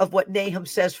look of what Nahum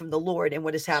says from the Lord and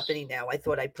what is happening now. I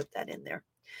thought I'd put that in there.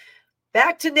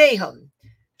 Back to Nahum,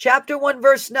 chapter 1,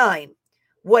 verse 9.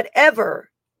 Whatever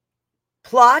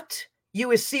plot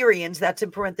you Assyrians, that's in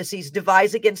parentheses,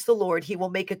 devise against the Lord, he will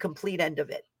make a complete end of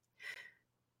it.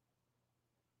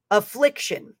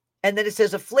 Affliction, and then it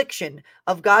says affliction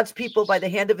of God's people by the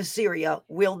hand of Assyria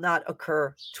will not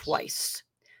occur twice.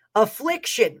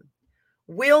 Affliction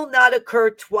will not occur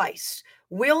twice.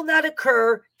 Will not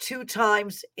occur 2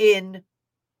 times in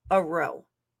a row.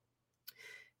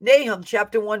 Nahum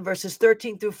chapter 1, verses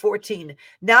 13 through 14.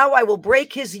 Now I will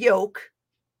break his yoke,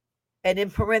 and in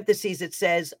parentheses it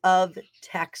says, of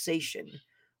taxation.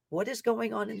 What is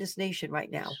going on in this nation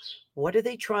right now? What are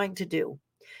they trying to do?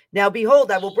 Now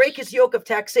behold, I will break his yoke of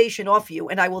taxation off you,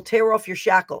 and I will tear off your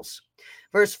shackles.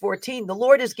 Verse 14, the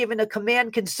Lord has given a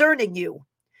command concerning you,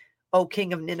 O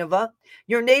king of Nineveh.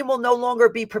 Your name will no longer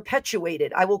be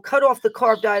perpetuated. I will cut off the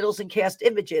carved idols and cast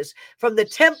images from the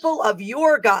temple of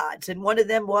your gods. And one of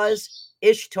them was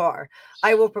Ishtar.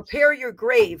 I will prepare your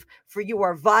grave, for you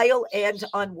are vile and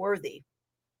unworthy.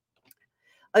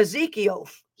 Ezekiel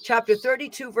chapter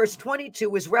 32, verse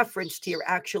 22 is referenced here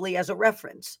actually as a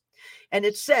reference. And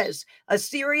it says,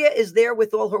 Assyria is there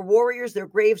with all her warriors. Their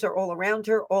graves are all around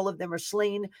her. All of them are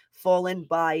slain, fallen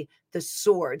by the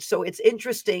sword. So it's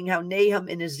interesting how Nahum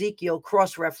and Ezekiel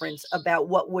cross-reference about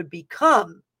what would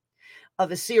become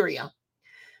of Assyria.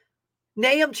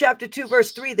 Nahum chapter 2,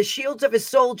 verse 3, the shields of his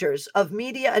soldiers of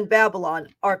Media and Babylon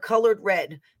are colored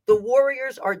red. The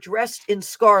warriors are dressed in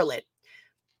scarlet.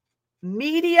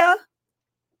 Media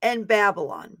and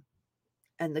Babylon,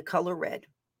 and the color red.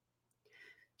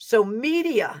 So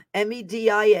Media,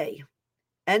 Media,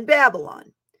 and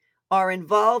Babylon are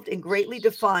involved in greatly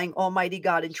defying Almighty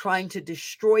God and trying to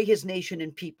destroy his nation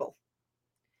and people.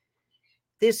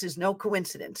 This is no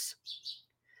coincidence.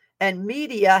 And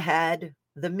Media had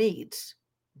the Medes.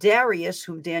 Darius,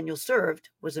 whom Daniel served,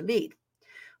 was a Mede.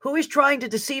 Who is trying to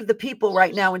deceive the people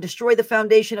right now and destroy the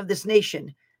foundation of this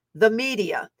nation? The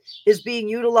Media is being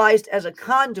utilized as a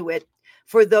conduit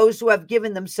for those who have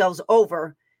given themselves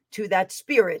over to that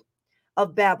spirit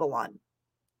of Babylon.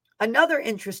 Another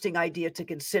interesting idea to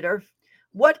consider: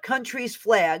 what countries'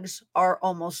 flags are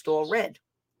almost all red?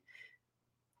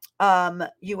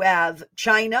 You have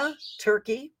China,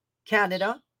 Turkey,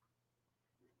 Canada,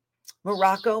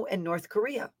 Morocco, and North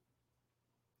Korea.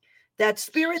 That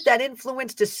spirit that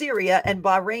influenced Assyria and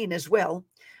Bahrain as well.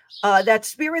 That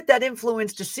spirit that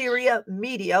influenced Assyria,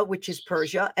 Media, which is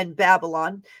Persia, and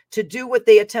Babylon to do what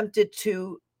they attempted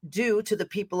to do to the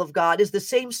people of God is the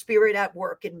same spirit at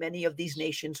work in many of these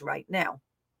nations right now.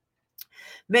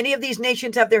 Many of these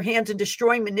nations have their hands in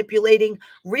destroying, manipulating,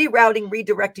 rerouting,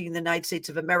 redirecting the United States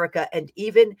of America and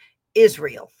even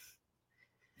Israel.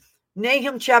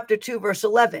 Nahum chapter 2, verse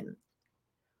 11.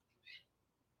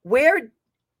 Where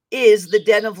is the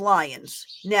den of lions?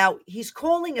 Now, he's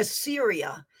calling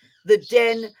Assyria the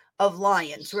den of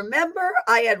lions. Remember,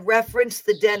 I had referenced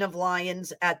the den of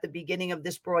lions at the beginning of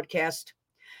this broadcast,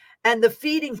 and the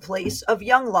feeding place of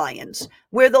young lions,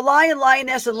 where the lion,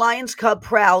 lioness, and lion's cub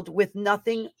prowled with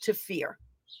nothing to fear.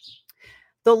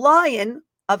 The lion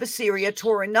of Assyria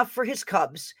tore enough for his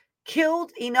cubs,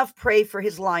 killed enough prey for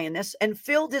his lioness, and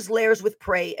filled his lairs with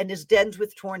prey and his dens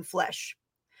with torn flesh.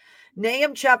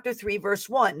 Nahum chapter 3, verse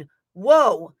 1.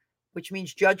 Woe, which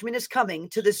means judgment is coming,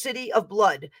 to the city of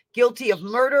blood, guilty of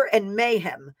murder and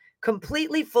mayhem,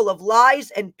 completely full of lies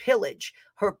and pillage.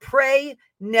 Her prey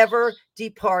never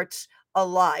departs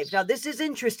alive. Now, this is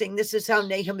interesting. This is how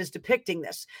Nahum is depicting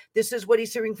this. This is what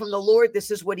he's hearing from the Lord.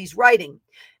 This is what he's writing.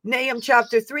 Nahum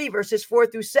chapter 3, verses 4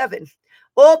 through 7.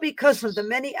 All because of the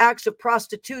many acts of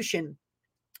prostitution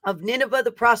of Nineveh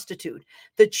the prostitute,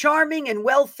 the charming and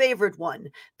well-favored one,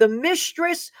 the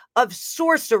mistress of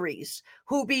sorceries,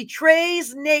 who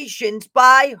betrays nations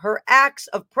by her acts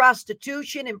of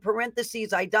prostitution, in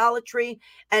parentheses, idolatry,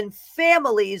 and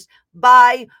families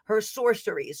by her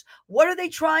sorceries. What are they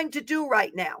trying to do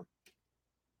right now?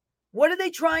 What are they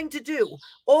trying to do?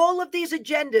 All of these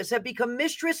agendas have become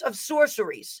mistress of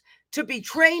sorceries, to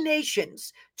betray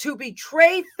nations, to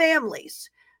betray families,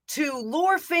 to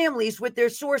lure families with their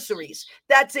sorceries.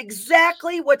 That's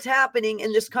exactly what's happening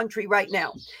in this country right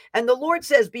now. And the Lord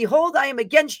says, behold, I am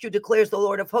against you, declares the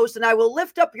Lord of hosts, and I will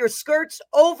lift up your skirts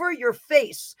over your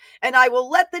face, and I will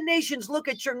let the nations look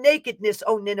at your nakedness,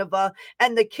 O Nineveh,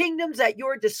 and the kingdoms at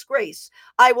your disgrace.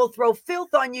 I will throw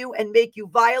filth on you and make you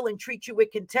vile and treat you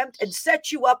with contempt and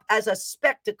set you up as a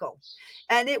spectacle.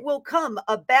 And it will come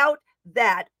about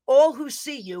that all who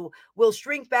see you will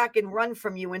shrink back and run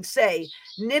from you and say,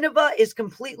 Nineveh is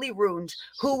completely ruined.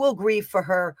 Who will grieve for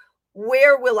her?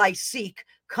 Where will I seek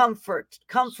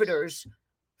comforters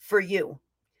for you?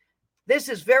 This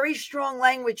is very strong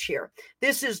language here.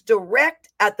 This is direct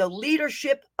at the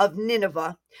leadership of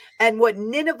Nineveh and what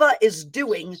Nineveh is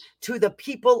doing to the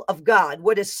people of God,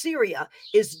 what Assyria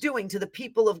is doing to the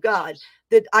people of God,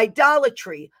 the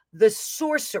idolatry, the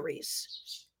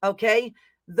sorceries, okay?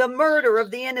 The murder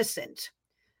of the innocent,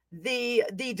 the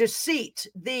deceit,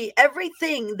 the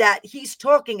everything that he's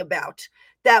talking about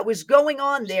that was going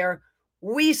on there,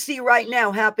 we see right now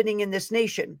happening in this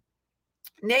nation.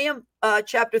 Nahum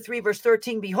chapter 3, verse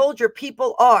 13, behold, your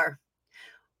people are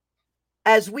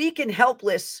as weak and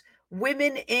helpless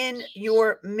women in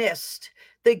your midst.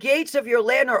 The gates of your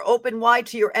land are open wide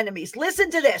to your enemies. Listen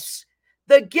to this.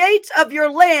 The gates of your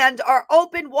land are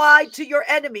open wide to your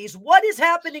enemies. What is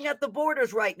happening at the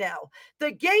borders right now?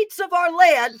 The gates of our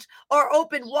land are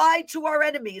open wide to our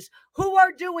enemies. Who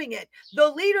are doing it? The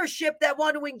leadership that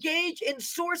want to engage in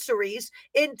sorceries,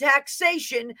 in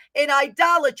taxation, in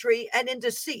idolatry, and in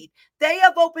deceit. They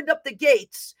have opened up the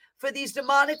gates for these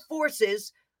demonic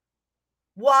forces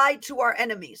wide to our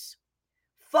enemies.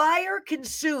 Fire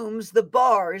consumes the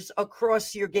bars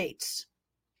across your gates,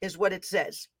 is what it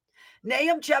says.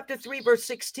 Nahum chapter 3, verse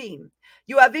 16.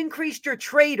 You have increased your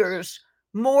traitors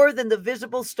more than the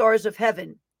visible stars of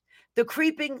heaven. The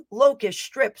creeping locust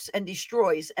strips and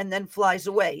destroys and then flies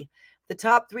away. The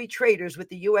top 3 traitors with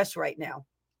the U.S. right now: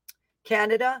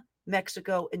 Canada,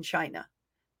 Mexico, and China.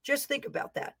 Just think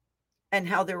about that and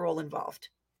how they're all involved.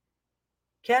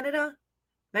 Canada,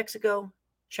 Mexico,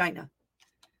 China.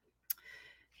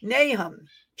 Nahum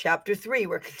chapter 3,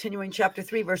 we're continuing chapter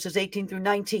 3, verses 18 through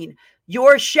 19.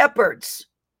 Your shepherds,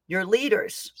 your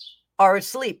leaders, are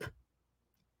asleep.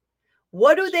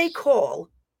 What do they call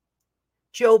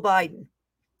Joe Biden?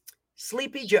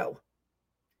 Sleepy Joe.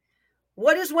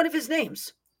 What is one of his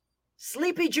names?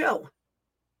 Sleepy Joe.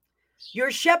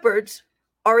 Your shepherds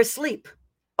are asleep,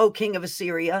 O king of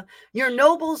Assyria. Your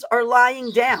nobles are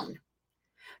lying down.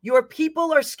 Your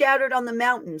people are scattered on the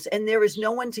mountains, and there is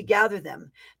no one to gather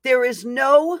them. There is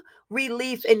no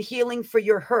relief and healing for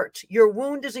your hurt. Your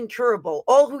wound is incurable.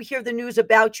 All who hear the news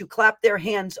about you clap their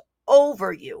hands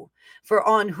over you, for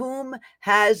on whom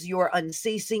has your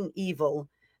unceasing evil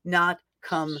not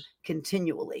come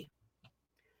continually?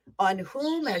 On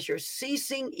whom has your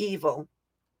ceasing evil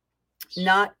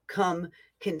not come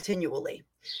continually?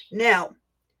 Now,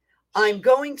 I'm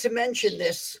going to mention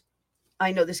this.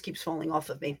 I know this keeps falling off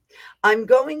of me. I'm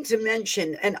going to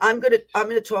mention, and I'm going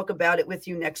to talk about it with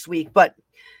you next week, but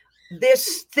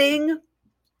this thing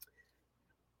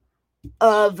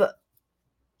of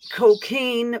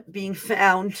cocaine being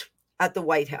found at the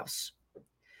White House,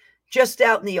 just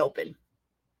out in the open.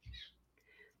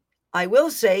 I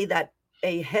will say that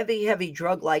a heavy, heavy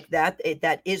drug like that,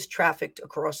 that is trafficked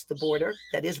across the border,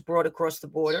 that is brought across the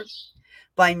border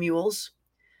by mules,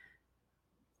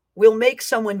 will make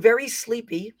someone very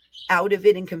sleepy out of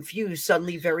it and confused,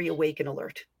 suddenly very awake and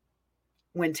alert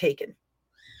when taken.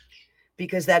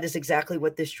 Because that is exactly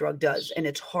what this drug does. And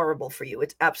it's horrible for you.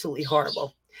 It's absolutely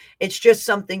horrible. It's just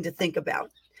something to think about.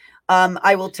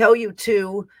 I will tell you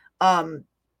too,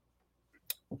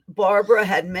 Barbara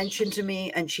had mentioned to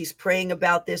me, and she's praying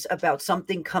about this, about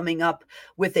something coming up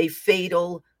with a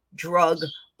fatal drug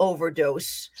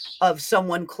overdose of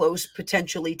someone close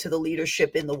potentially to the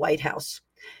leadership in the White House.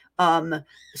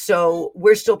 So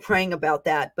we're still praying about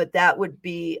that, but that would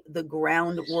be the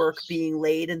groundwork being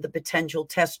laid and the potential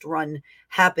test run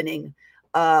happening.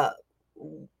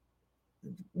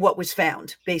 What was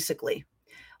found, basically.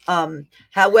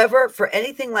 However, for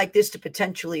anything like this to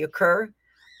potentially occur,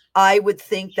 I would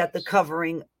think that the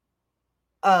covering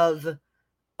of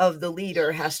the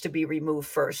leader has to be removed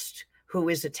first, who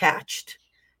is attached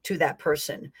to that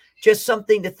person. Just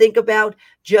something to think about,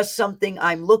 just something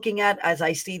I'm looking at as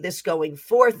I see this going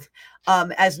forth.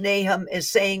 As Nahum is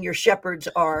saying, your shepherds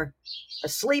are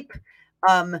asleep.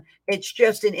 It's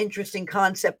just an interesting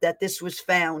concept that this was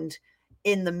found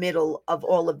in the middle of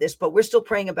all of this, but we're still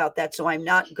praying about that. So I'm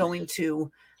not going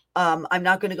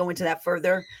to go into that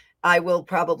further. I will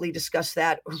probably discuss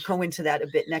that or go into that a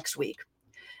bit next week.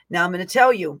 Now I'm going to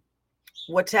tell you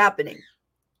what's happening.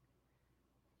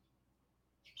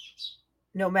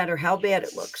 No matter how bad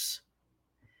it looks,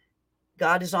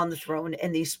 God is on the throne,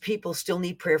 and these people still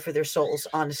need prayer for their souls,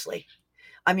 honestly.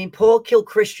 I mean, Paul killed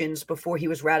Christians before he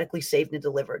was radically saved and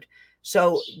delivered.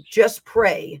 So just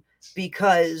pray,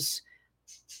 because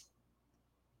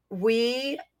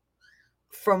we,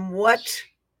 from what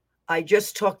I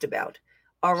just talked about,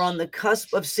 are on the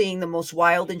cusp of seeing the most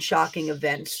wild and shocking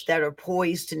events that are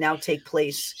poised to now take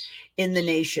place in the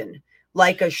nation,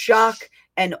 like a shock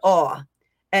and awe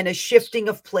and a shifting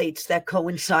of plates that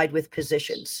coincide with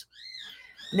positions.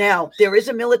 Now, there is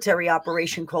a military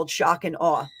operation called shock and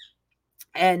awe,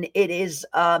 and it is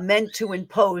meant to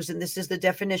impose, and this is the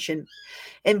definition,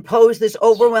 impose this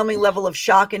overwhelming level of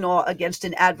shock and awe against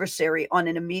an adversary on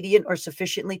an immediate or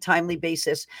sufficiently timely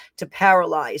basis to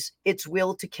paralyze its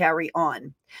will to carry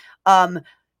on,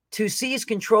 to seize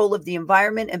control of the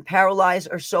environment and paralyze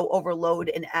or so overload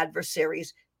an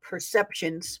adversary's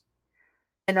perceptions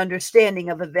and understanding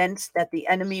of events that the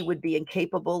enemy would be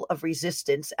incapable of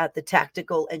resistance at the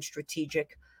tactical and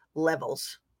strategic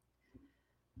levels.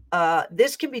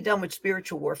 This can be done with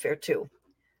spiritual warfare too,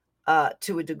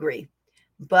 to a degree.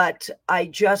 But I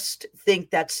just think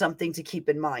that's something to keep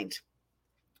in mind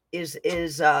is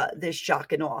this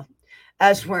shock and awe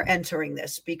as we're entering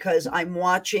this, because I'm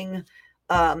watching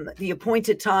the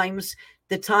appointed times,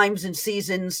 the times and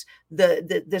seasons,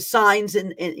 the signs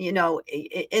in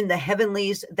the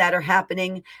heavenlies that are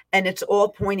happening, and it's all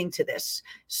pointing to this.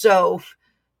 So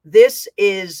this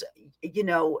is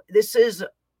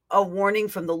a warning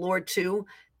from the Lord too,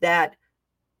 that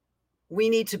we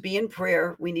need to be in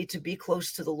prayer. We need to be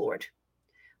close to the Lord.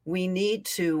 We need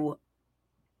to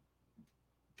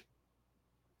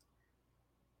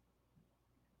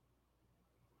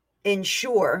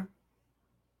ensure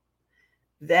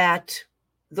that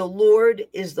the Lord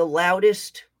is the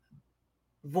loudest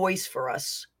voice for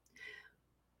us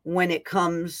when it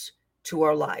comes to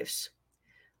our lives.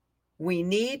 We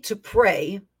need to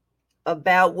pray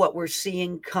about what we're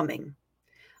seeing coming,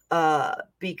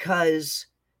 because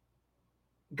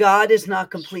God is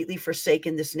not completely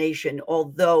forsaken this nation,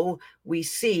 although we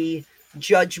see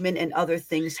judgment and other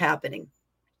things happening.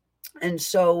 And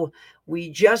so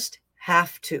we just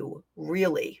have to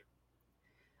really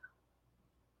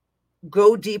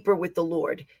go deeper with the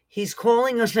Lord. He's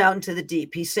calling us out into the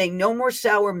deep. He's saying, no more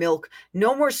sour milk,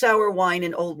 no more sour wine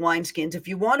and old wineskins. If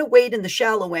you want to wade in the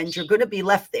shallow end, you're going to be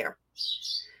left there,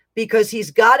 because he's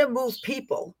got to move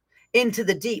people into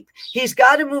the deep. He's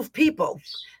got to move people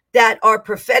that are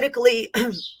prophetically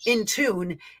in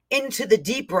tune into the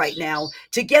deep right now,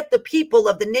 to get the people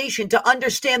of the nation to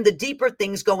understand the deeper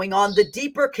things going on, the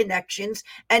deeper connections,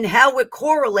 and how it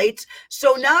correlates.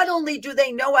 So not only do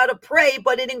they know how to pray,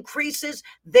 but it increases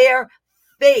their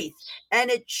faith, and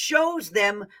it shows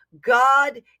them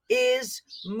God is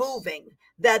moving,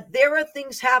 that there are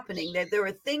things happening, that there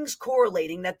are things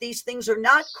correlating, that these things are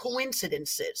not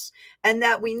coincidences, and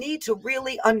that we need to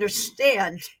really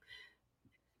understand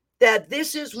that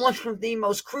this is one of the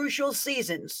most crucial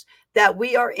seasons that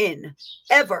we are in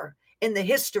ever in the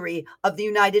history of the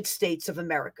United States of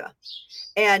America.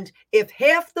 And if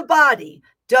half the body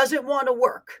doesn't want to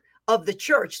work of the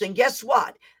church, then guess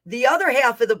what? The other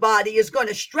half of the body is going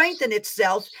to strengthen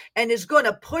itself and is going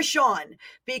to push on,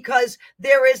 because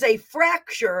there is a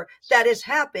fracture that has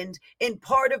happened in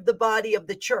part of the body of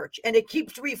the church, and it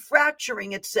keeps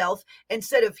refracturing itself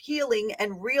instead of healing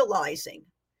and realizing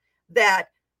that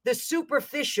the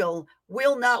superficial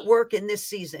will not work in this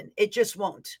season. It just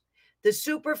won't. The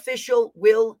superficial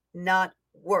will not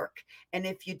work. And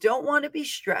if you don't want to be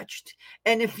stretched,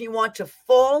 and if you want to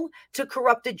fall to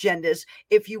corrupt agendas,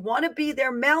 if you want to be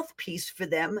their mouthpiece for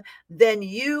them, then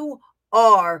you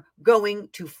are going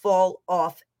to fall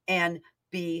off and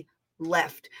be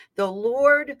left. The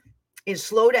Lord is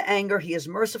slow to anger. He is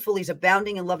merciful. He's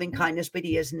abounding in loving kindness, but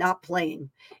he is not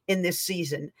playing in this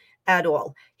season at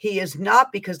all. He is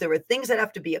not, because there are things that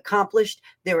have to be accomplished.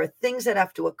 There are things that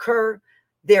have to occur.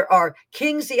 There are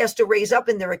kings he has to raise up,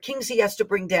 and there are kings he has to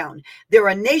bring down. There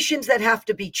are nations that have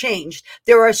to be changed.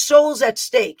 There are souls at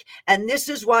stake. And this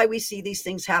is why we see these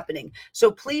things happening.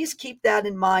 So please keep that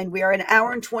in mind. We are an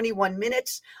hour and 21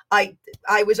 minutes. I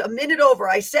was a minute over.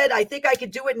 I said, I think I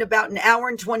could do it in about an hour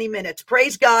and 20 minutes.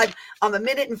 Praise God. I'm a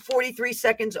minute and 43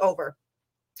 seconds over.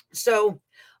 So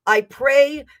I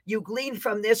pray you glean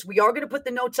from this. We are going to put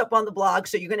the notes up on the blog,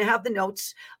 so you're going to have the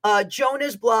notes.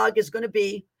 Jonah's blog is going to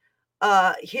be,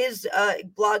 his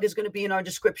blog is going to be in our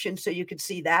description, so you can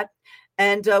see that.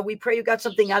 And we pray you got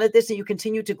something out of this, and you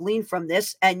continue to glean from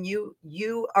this, and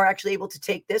you are actually able to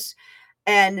take this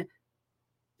and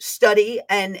study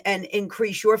and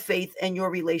increase your faith and your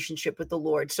relationship with the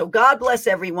Lord. So God bless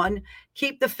everyone.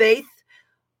 Keep the faith.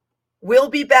 We'll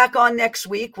be back on next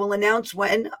week. We'll announce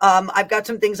when. I've got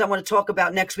some things I want to talk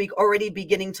about next week already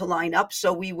beginning to line up.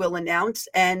 So we will announce,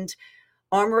 and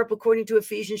armor up according to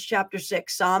Ephesians chapter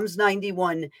 6, Psalms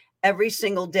 91, every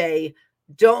single day.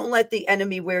 Don't let the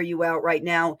enemy wear you out right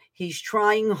now. He's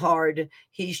trying hard.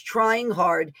 He's trying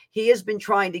hard. He has been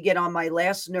trying to get on my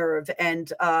last nerve.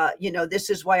 And,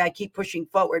 this is why I keep pushing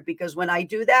forward, because when I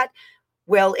do that,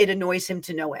 well, it annoys him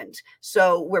to no end.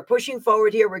 So we're pushing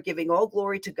forward here. We're giving all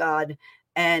glory to God,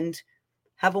 and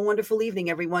have a wonderful evening,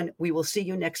 everyone. We will see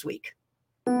you next week.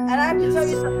 And I have to tell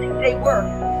you something. They work.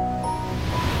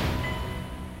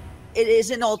 It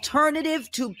is an alternative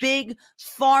to big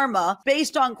pharma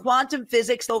based on quantum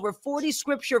physics. Over 40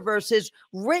 scripture verses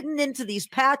written into these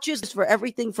patches for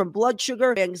everything from blood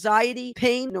sugar, anxiety,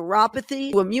 pain,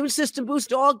 neuropathy, to immune system boost,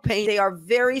 dog pain. They are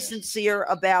very sincere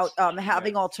about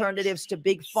having alternatives to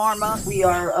big pharma. We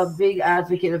are a big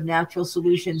advocate of natural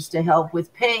solutions to help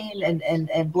with pain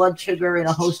and blood sugar and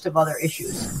a host of other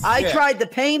issues. I tried the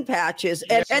pain patches,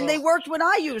 and they worked when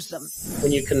I used them.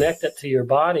 When you connect it to your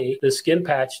body, the skin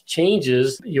patch changes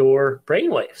your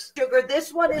brainwaves. Sugar,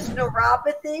 this one is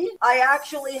neuropathy. I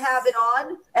actually have it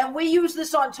on, and we use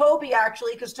this on Toby,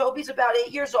 actually, because Toby's about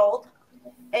 8 years old,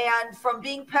 and from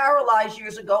being paralyzed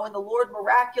years ago, and the Lord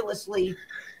miraculously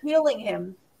healing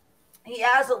him, he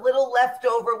has a little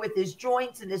leftover with his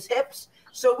joints and his hips,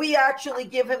 so we actually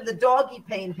give him the doggy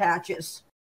pain patches.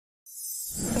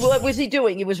 What was he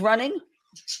doing? He was running?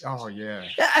 Oh, yeah.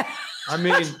 I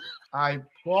mean, I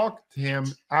plucked him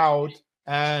out,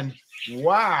 and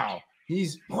wow,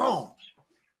 he's boom.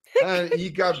 And he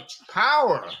got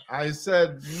power. I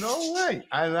said, no way.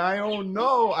 And I don't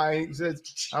know. I said,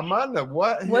 Amanda,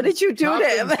 what did you do to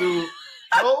him? To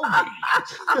Toby?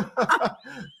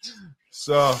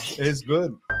 So it's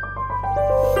good.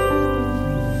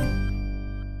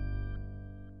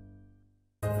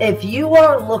 If you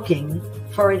are looking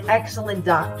for an excellent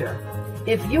doctor,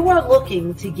 if you are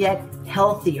looking to get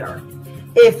healthier,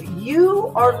 if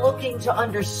you are looking to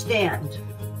understand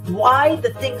why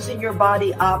the things in your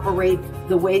body operate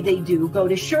the way they do, go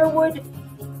to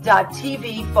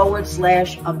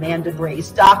Sherwood.tv/Amanda Grace.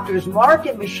 Doctors Mark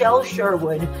and Michelle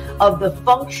Sherwood of the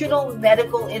Functional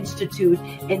Medical Institute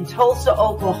in Tulsa,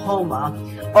 Oklahoma,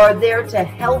 are there to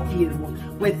help you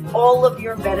with all of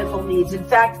your medical needs. In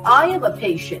fact, I am a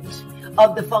patient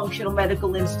of the Functional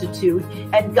Medical Institute,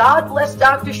 and God bless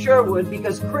Dr. Sherwood,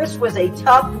 because Chris was a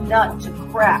tough nut to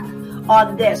crack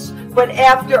on this. But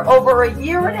after over a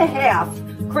year and a half,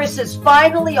 Chris is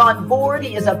finally on board.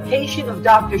 He is a patient of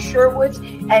Dr. Sherwood's,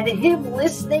 and him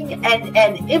listening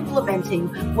and implementing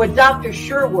what Dr.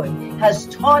 Sherwood has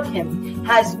taught him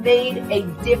has made a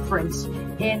difference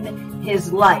in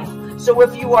his life. So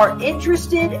if you are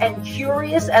interested and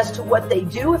curious as to what they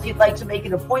do, if you'd like to make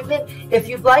an appointment, if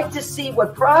you'd like to see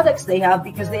what products they have,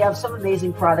 because they have some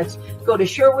amazing products, go to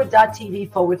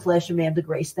sherwood.tv/Amanda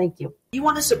Grace. Thank you. You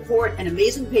want to support an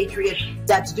amazing patriot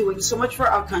that's doing so much for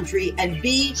our country and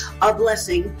be a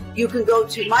blessing, you can go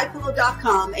to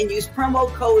mypillow.com and use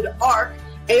promo code ARK,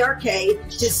 A-R-K,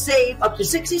 to save up to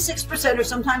 66% or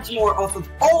sometimes more off of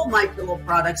all My Pillow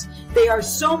products. They are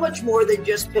so much more than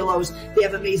just pillows. They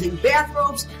have amazing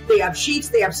bathrobes, they have sheets,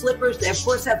 they have slippers, they of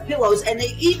course have pillows, and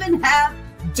they even have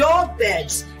dog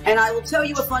beds. And I will tell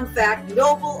you a fun fact.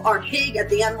 Noble, our pig at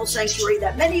the animal sanctuary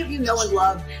that many of you know and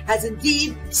love, has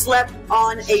indeed slept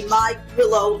on a My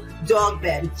Pillow dog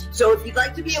bed. So if you'd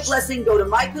like to be a blessing, go to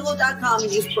mypillow.com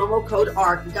and use promo code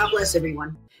ARK. God bless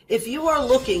everyone. If you are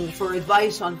looking for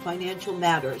advice on financial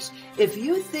matters, if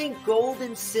you think gold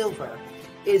and silver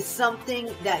is something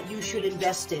that you should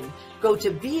invest in, go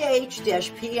to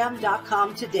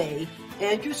bh-pm.com today.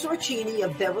 Andrew Sorcini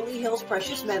of Beverly Hills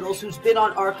Precious Metals, who's been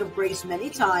on Ark of Grace many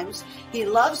times, he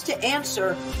loves to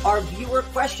answer our viewer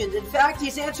questions. In fact,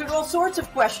 he's answered all sorts of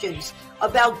questions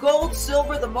about gold,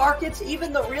 silver, the markets,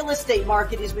 even the real estate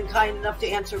market he's been kind enough to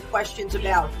answer questions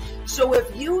about. So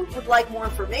if you would like more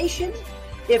information,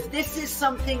 if this is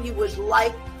something you would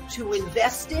like to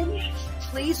invest in,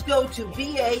 please go to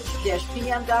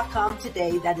bh-pm.com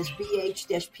today. That is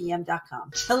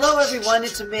bh-pm.com. Hello, everyone.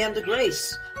 It's Amanda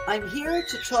Grace. I'm here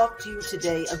to talk to you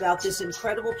today about this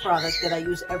incredible product that I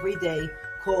use every day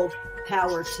called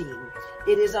Power Team.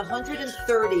 It is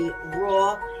 130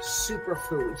 raw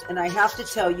superfoods, and I have to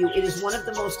tell you, it is one of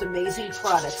the most amazing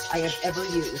products I have ever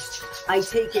used. I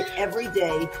take it every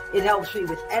day. It helps me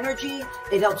with energy.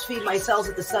 It helps feed my cells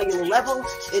at the cellular level.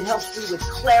 It helps me with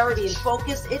clarity and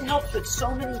focus. It helps with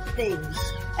so many things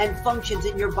and functions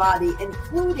in your body,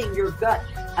 including your gut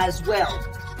as well.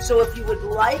 So if you would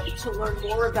like to learn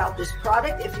more about this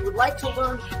product, if you would like to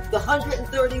learn the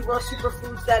 130 raw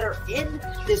superfoods that are in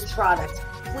this product,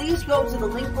 please go to the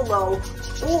link below,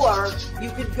 or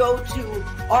you can go to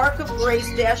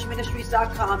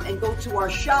arkofgrace-ministries.com and go to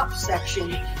our shop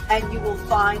section, and you will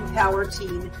find Power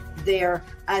Team there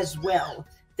as well.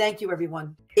 Thank you,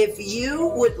 everyone. If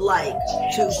you would like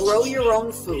to grow your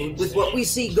own food with what we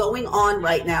see going on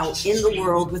right now in the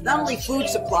world with not only food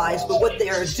supplies, but what they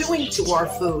are doing to our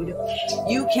food,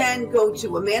 you can go to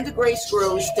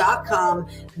amandagracegrows.com.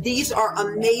 These are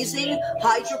amazing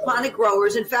hydroponic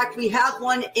growers. In fact, we have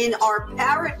one in our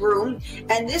parrot room,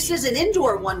 and this is an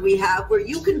indoor one we have where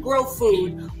you can grow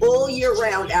food all year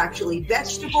round, actually,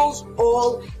 vegetables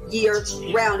all year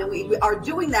round. And we are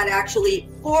doing that actually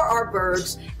for our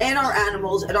birds and our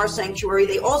animals at our sanctuary.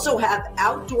 They also have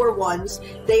outdoor ones.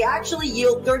 They actually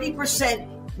yield 30%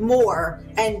 more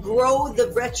and grow the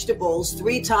vegetables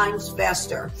 3 times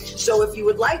faster. So if you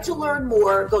would like to learn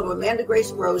more, go to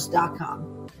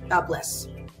amandagracegrows.com. God bless.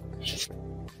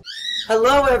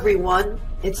 Hello, everyone.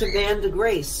 It's Amanda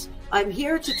Grace. I'm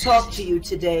here to talk to you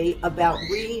today about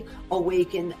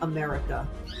Reawaken America.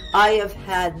 I have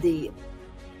had the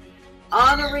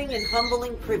honoring and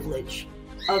humbling privilege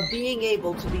of being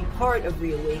able to be part of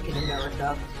Reawaken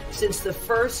America since the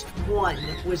first one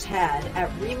was had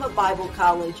at Rhema Bible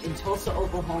College in Tulsa,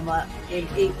 Oklahoma in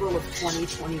April of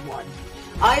 2021.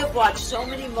 I have watched so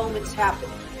many moments happen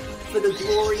for the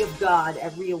glory of God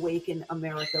at Reawaken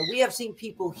America. We have seen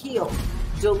people healed,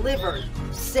 delivered,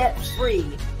 set free.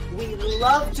 We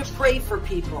love to pray for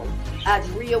people at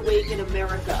Reawaken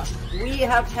America. We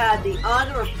have had the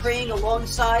honor of praying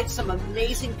alongside some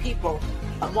amazing people.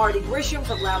 Marty Grisham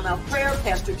from Loudmouth Prayer,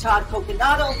 Pastor Todd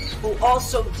Coconato, who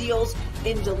also deals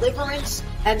in deliverance,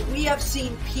 and we have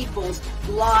seen people's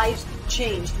lives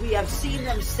changed. We have seen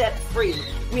them set free.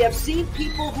 We have seen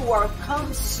people who are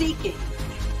come seeking.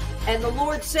 And the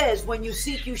Lord says, when you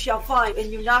seek, you shall find,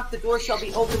 and you knock, the door shall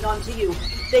be opened unto you.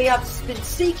 They have been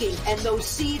seeking, and those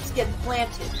seeds get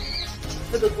planted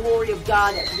for the glory of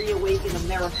God at Reawaken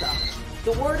America.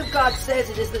 The Word of God says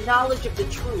it is the knowledge of the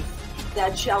truth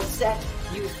that shall set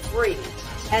you free.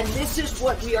 And this is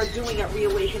what we are doing at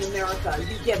Reawaken America.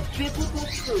 You get biblical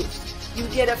truth. You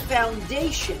get a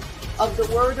foundation of the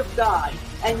Word of God.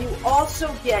 And you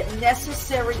also get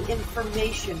necessary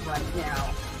information right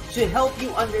now to help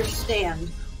you understand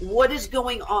what is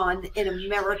going on in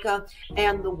America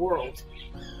and the world.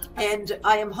 And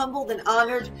I am humbled and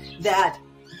honored that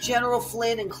General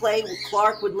Flynn and Clay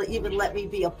Clark would even let me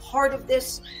be a part of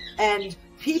this. And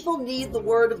people need the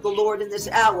word of the Lord in this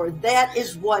hour. That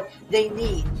is what they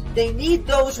need. They need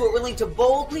those who are willing to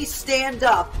boldly stand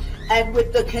up and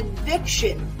with the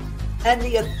conviction and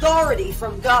the authority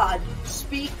from God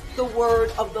speak the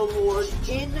word of the Lord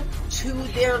into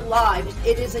their lives.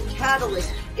 It is a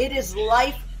catalyst. It is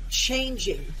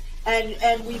life-changing.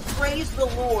 And we praise the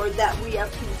Lord that we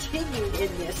have continued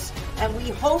in this, and we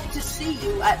hope to see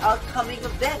you at upcoming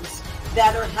events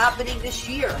that are happening this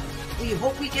year. We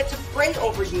hope we get to pray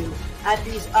over you at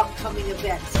these upcoming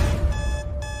events.